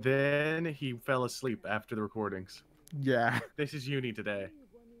 And then he fell asleep after the recordings. Yeah. This is uni today.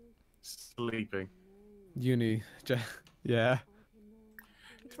 Sleeping. Uni. Yeah.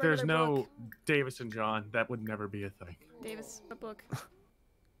 Let's write There's another no book. Davis and Jon. That would never be a thing. Davis, a book.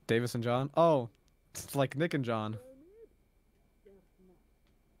 Davis and Jon? Oh, it's like Nick and John.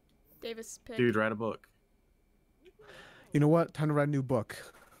 Davis, pick. Dude, write a book. You know what? Time to write a new book.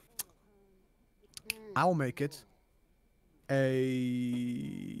 I'll make it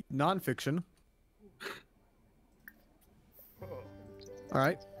a nonfiction. All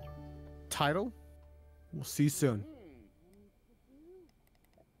right. Title? We'll see soon.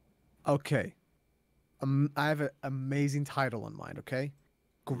 Okay. I have an amazing title in mind, okay?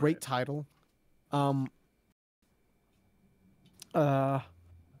 Great title. Hmm.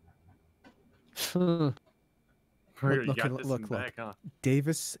 You Look, got this look, in look. back, huh?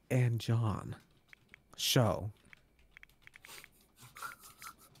 Davis and Jon show.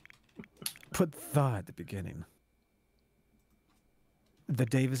 Put the at the beginning. The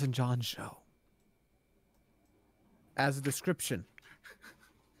Davis and Jon show. As a description,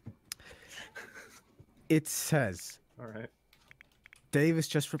 it says All right. Davis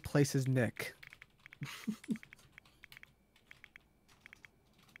just replaces Nick.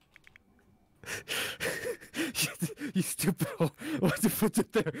 You stupid hole. What the put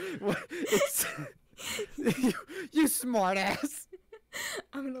it there? What? It's, you smart ass.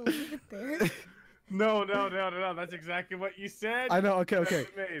 I'm gonna leave it there. No. That's exactly what you said. I know. Okay. That's It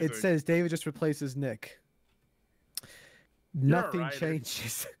amazing. says David just replaces Nick. You're a Nothing writer.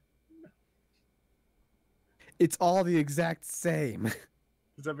 changes. It's all the exact same.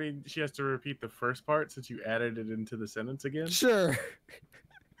 Does that mean she has to repeat the first part since you added it into the sentence again? Sure.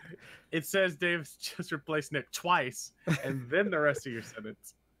 It says Dave's just replaced Nick twice, and then the rest of your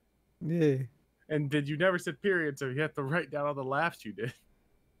sentence. Yeah. And did you never said period, so you have to write down all the laughs you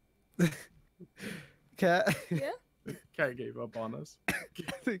did. Cat. Yeah? Cat gave up on us. I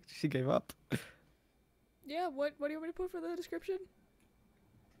think she gave up. Yeah, what do you want me to put for the description?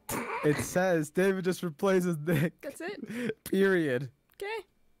 It says David just replaces Nick. That's it? Period. Okay.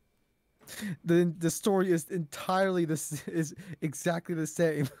 The story is entirely is exactly the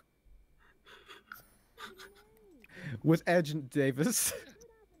same. With Edge and Davis.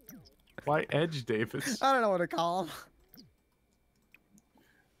 Why Edge Davis? I don't know what to call him.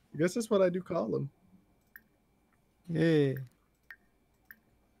 I guess that's what I do call him. Yeah.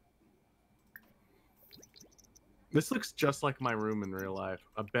 This looks just like my room in real life.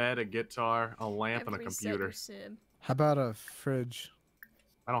 A bed, a guitar, a lamp, and a I've reset your computer. sim. How about a fridge?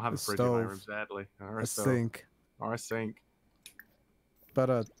 I don't have a A fridge in my stove. room, sadly. Or A stove. sink? Or a sink. But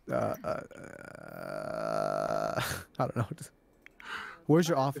I don't know. Where's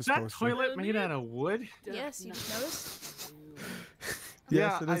your office Is that poster? toilet made out of wood? Yes, you just noticed?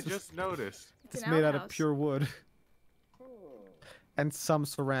 Yes, yeah, it I is. just noticed. It's an made out of outhouse. pure wood. And some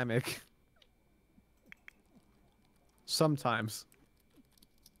ceramic. Sometimes.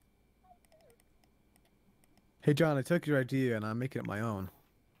 Hey John, I took your idea and I'm making it my own.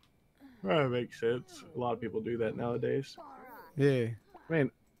 That makes sense. A lot of people do that nowadays. Yeah. I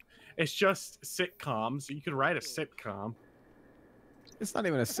mean, it's just sitcoms. You could write a sitcom. It's not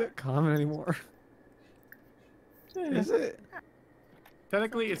even a sitcom anymore. Is it?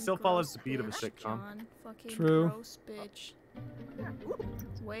 Technically, it still Fucking follows the gross beat of a bitch, sitcom. John. Fucking True. gross bitch.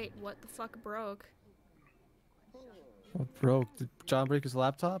 Wait, what the fuck broke? What broke? Did John break his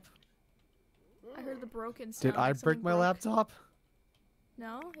laptop? I heard the broken sound. Did I like break someone my broke. laptop?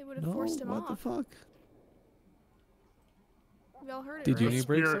 No, it would have No, forced him what the off. fuck? We all heard it, Did right? you The need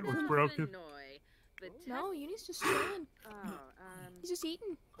break spirit something? was broken. No, Uni's just chilling. He's just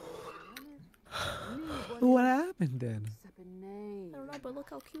eating. What happened then? I don't know, but look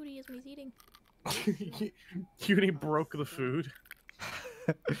how cute he is when he's eating. Cutie broke the food.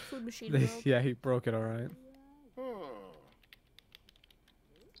 Food machine broke. Yeah, he broke it alright.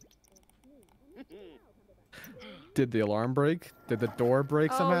 Did the alarm break? Did the door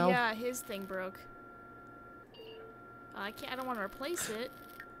break somehow? Oh yeah, his thing broke. I don't want to replace it.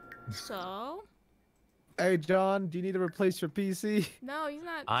 So Hey John, do you need to replace your PC? no, he's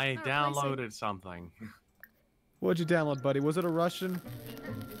not. I he's not replacing- downloaded something. What'd you download, buddy? Was it a Russian?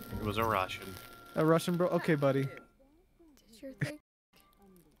 It was a Russian. A Russian bro? Okay, buddy. It's your thing.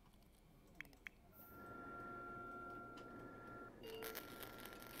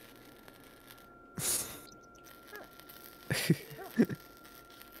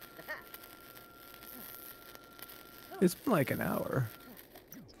 It's been like an hour.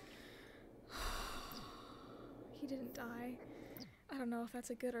 He didn't die. I don't know if that's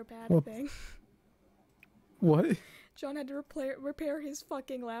a good or bad Well- thing. What? John had to repair his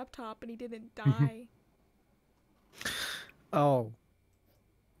fucking laptop and he didn't die. Oh.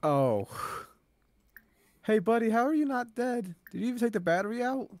 Oh. Hey, buddy, how are you not dead? Did you even take the battery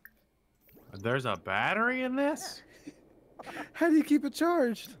out? There's a battery in this? How do you keep it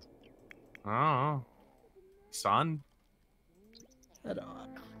charged? Oh. Son? I don't...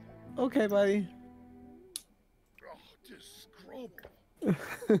 Okay, buddy. Oh, just scroble.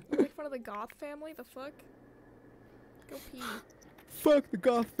 Make fun of the Goth family? The fuck? Go pee. Fuck the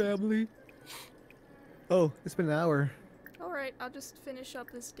Goth family. Oh, it's been an hour. Alright, I'll just finish up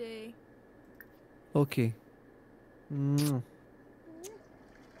this day. Okay.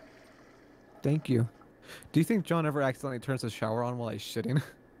 Thank you. Do you think John ever accidentally turns the shower on while he's shitting?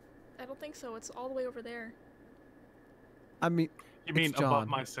 I don't think so. It's all the way over there. I mean, You mean It's above John.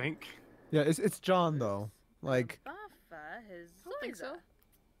 my sink? yeah, it's John though. Like, I don't think so.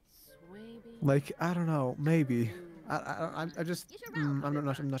 I don't know, maybe. I just,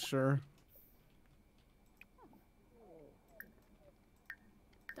 I'm not sure.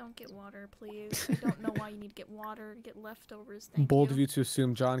 Don't get water, please. I don't know why you need to get water to get leftovers. Thank Bold you. of you to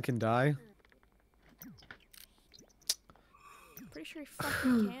assume John can die. Pretty sure he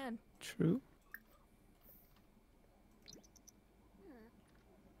fucking can. True.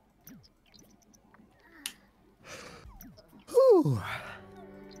 Whew.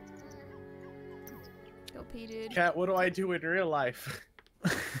 Go pee, dude. Cat, what do I do in real life?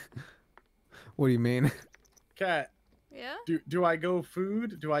 What do you mean? Cat, Yeah? do I go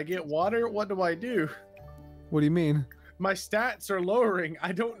food? Do I get water? What do I do? What do you mean? My stats are lowering.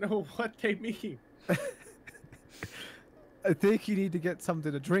 I don't know what they mean. I think you need to get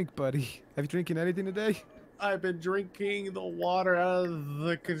something to drink, buddy. Have you drinking anything today? I've been drinking the water out of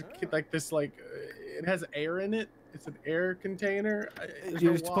the it has air in it. It's an air container. There's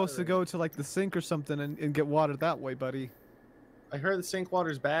You're no supposed to water in go it. to like the sink or something and get water that way, buddy. I heard the sink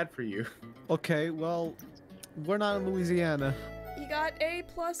water's bad for you. Okay, well, we're not in Louisiana. You got A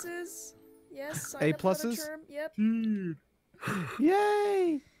pluses? Yes. Sign A up for the pluses? term. Yep.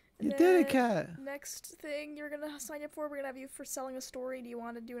 Yay! You did Then it, Cat. Next thing you're gonna sign up for, we're gonna have you for selling a story. Do you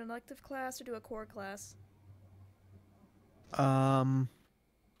want to do an elective class or do a core class? I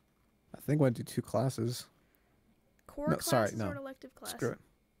think we're gonna do 2 classes. Core No, classes sorry, or no. an elective class? Screw it.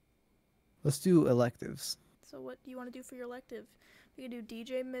 Let's do electives. So what do you want to do for your elective? We can do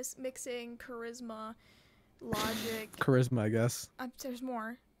DJ mixing, charisma, logic. Charisma, I guess. There's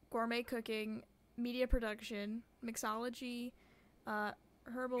more. Gourmet cooking, media production, mixology,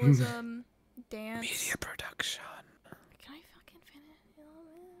 herbalism, dance. Media production. Can I fucking finish?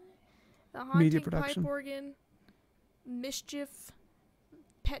 The haunting Media pipe production. organ, mischief,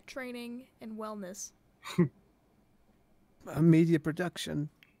 pet training, and wellness. Media production.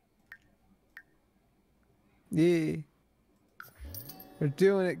 Yeah. We're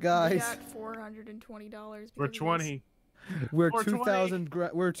doing it, We guys. got $420. We're because of this. 20. We're 420.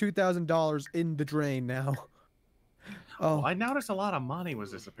 We're $2,000 in the drain now. Oh, I noticed a lot of money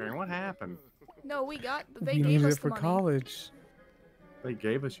was disappearing. What happened? No, we got. They we gave used us it the for money college. They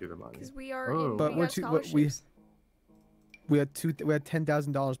gave us you the money. because we are. Oh. In, But we we're got too- scholarships. we had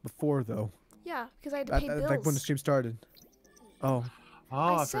 $10,000 before though. Yeah, because I had to pay bills. Like when the stream started. Oh, Oh,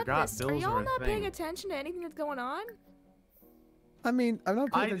 I I said forgot this. bills Are y'all were a not paying thing. attention to anything that's going on? I mean, I'm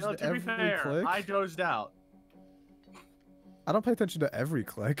not paying attention to To be every fair, click. I dozed out. I don't pay attention to every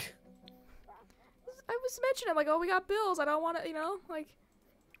click. I was mentioning like, oh, we got bills. I don't want to, like.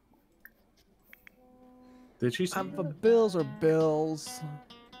 Did she say The bills are bills.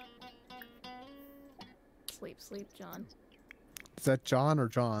 Sleep, John. Is that John or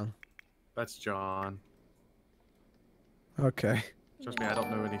John? That's John. Okay. Trust me, I don't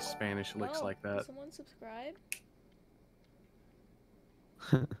know any Spanish licks Oh, like that. Someone subscribe?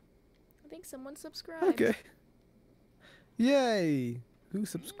 I think someone subscribed. Okay. Yay! Who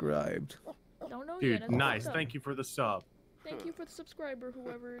subscribed? Don't know Dude, yet. Hasn't nice. popped up. Thank you for the sub. Thank you for the subscriber,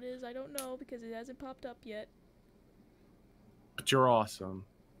 whoever it is. I don't know because it hasn't popped up yet. But you're awesome.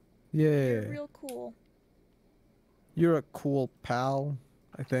 Yeah. You're real cool. You're a cool pal,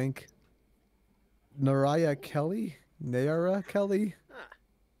 I think. Naraya Kelly? Nayara Kelly?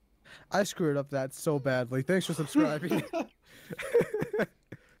 I screwed up that so badly. Thanks for subscribing.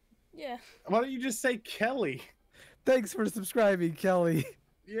 Yeah. Why don't you just say Kelly? Thanks for subscribing, Kelly.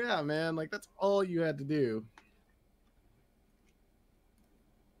 Yeah, man. Like, that's all you had to do.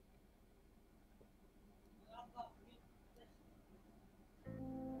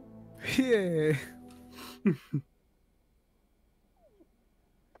 Yeah.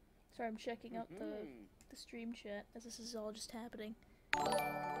 Sorry, I'm checking out the stream chat as this is all just happening.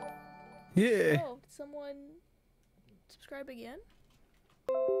 Yeah. Oh, did someone subscribe again?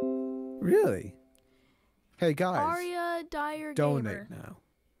 Really? Hey guys, Arya Dyer donate Gamer. now.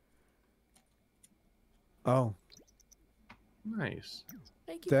 Oh, Nice.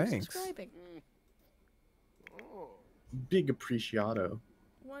 Thank you Thanks. for subscribing. Oh. Big appreciado.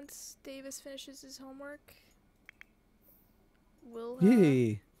 Once Davis finishes his homework, we'll yeah.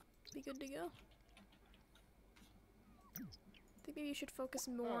 be good to go. I think maybe you should focus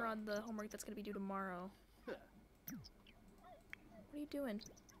more on the homework that's going to be due tomorrow. What are you doing?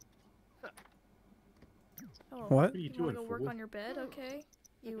 Oh, What? are you you want doing, to go work fool? on your bed? Okay.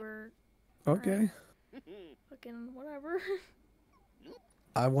 You were Okay. fucking whatever.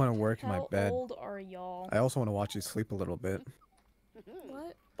 I want to work in my How bed. old are y'all? I also want to watch you sleep a little bit.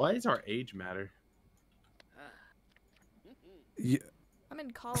 What? Why does our age matter? Yeah. I'm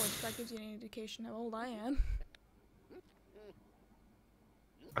in college. That gives you an indication how old I am.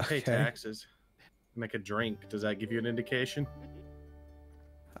 I pay Okay. taxes. Make a drink. Does that give you an indication?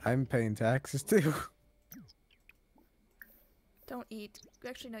 I'm paying taxes too. Don't eat.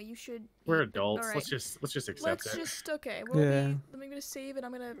 Actually, no. You should. We're eat, but- adults. all Let's right. just accept Let's it. just okay. We'll Yeah. be, I'm gonna save it.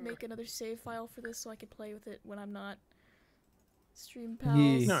 I'm gonna make another save file for this so I can play with it when I'm not stream pals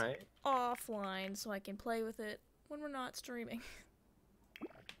Yeah. All right. offline, so I can play with it when we're not streaming.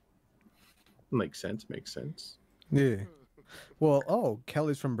 Makes sense. Makes sense. Yeah. Well, oh,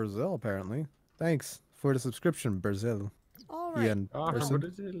 Kelly's from Brazil apparently. Thanks for the subscription, Brazil. All right. Ian Oh, person. what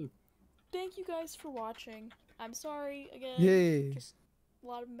is it? Thank you guys for watching. I'm sorry again. Yay. Just a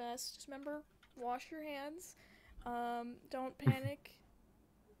lot of mess. Just remember, wash your hands. Don't panic.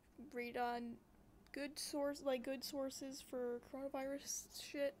 Read on good sources for coronavirus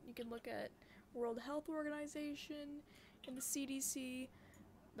shit. You can look at World Health Organization and the CDC.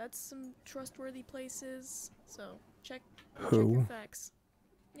 That's some trustworthy places. So check your Who? facts.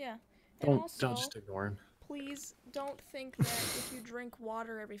 Yeah. And also, Don't just ignore him. please don't think that if you drink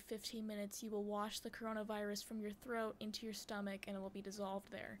water every 15 minutes, you will wash the coronavirus from your throat into your stomach and it will be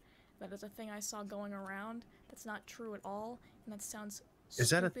dissolved there. That is a thing I saw going around. That's not true at all, and that sounds Is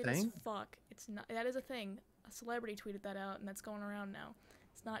that a stupid thing? as fuck. It's not. That is a thing. A celebrity tweeted that out, and that's going around now.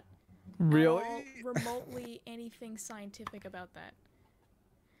 It's not at all remotely anything scientific about that.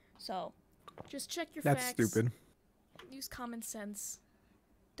 So, just check your That's facts. stupid. Use common sense.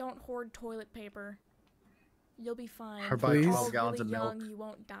 Don't hoard toilet paper. You'll be fine. Or buy You're 12 all gallons really of milk. young, you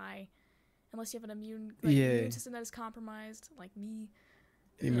won't die. Unless you have an immune Yeah. system that is compromised, like me.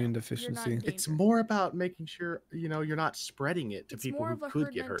 Immune You're not deficiency. in It's danger. more about making sure you're not spreading it to It's people more who of a could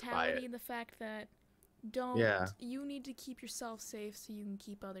herd get hurt by mentality it. in the fact that you need to keep yourself safe so you can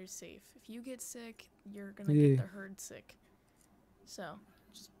keep others safe. If you get sick, you're gonna Yeah. get the herd sick. So,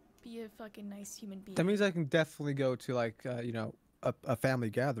 just be a fucking nice human being. That means I can definitely go to like a family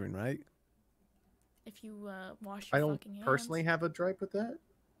gathering, right? if you wash your I don't fucking hands. personally have a gripe with that.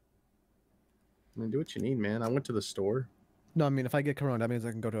 I mean, do what you need, man. I went to the store. No, I mean if I get corona, that means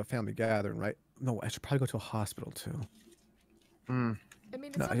I can go to a family gathering, right? No, I should probably go to a hospital too. Hmm. I mean,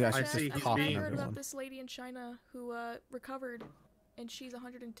 it's No, not yeah, that I bad. see I he's mean, I being- heard about everyone. this lady in China who recovered, and she's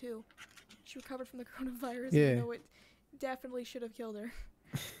 102. She recovered from the coronavirus. Yeah. Even though it definitely should have killed her.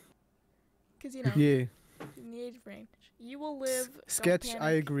 Because you know, Yeah. in the age range, you will live. Don't Sketch, I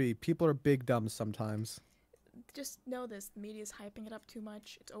panic. agree. People are big dumb sometimes. Just know this: the media's hyping it up too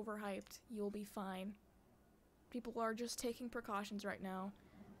much. It's overhyped. You'll be fine. People are just taking precautions right now,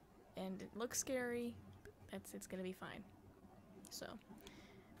 and it looks scary. But it's gonna be fine. So.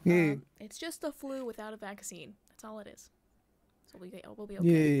 Yeah. It's just the flu without a vaccine. That's all it is. So we'll be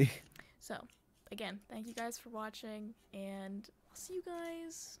okay. Yeah. So, again, thank you guys for watching, and I'll see you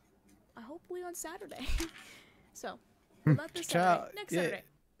guys hopefully on Saturday. So, well, not this Ciao. Saturday, next Yeah. Saturday.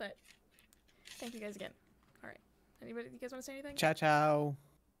 But thank you guys again. All right. Anybody, you guys want to say anything? Ciao ciao.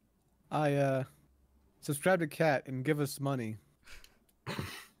 I subscribe to Cat and give us money.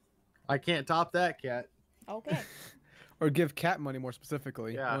 I can't top that, cat. Okay. Or give Cat money more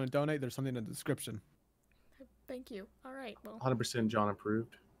specifically. Yeah. Want to donate? There's something in the description. Thank you. All right. Well, 100% John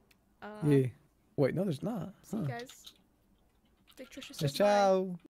approved. Yeah. Wait, no, there's not. see you Huh. guys. Big Trisha says Just bye. ciao.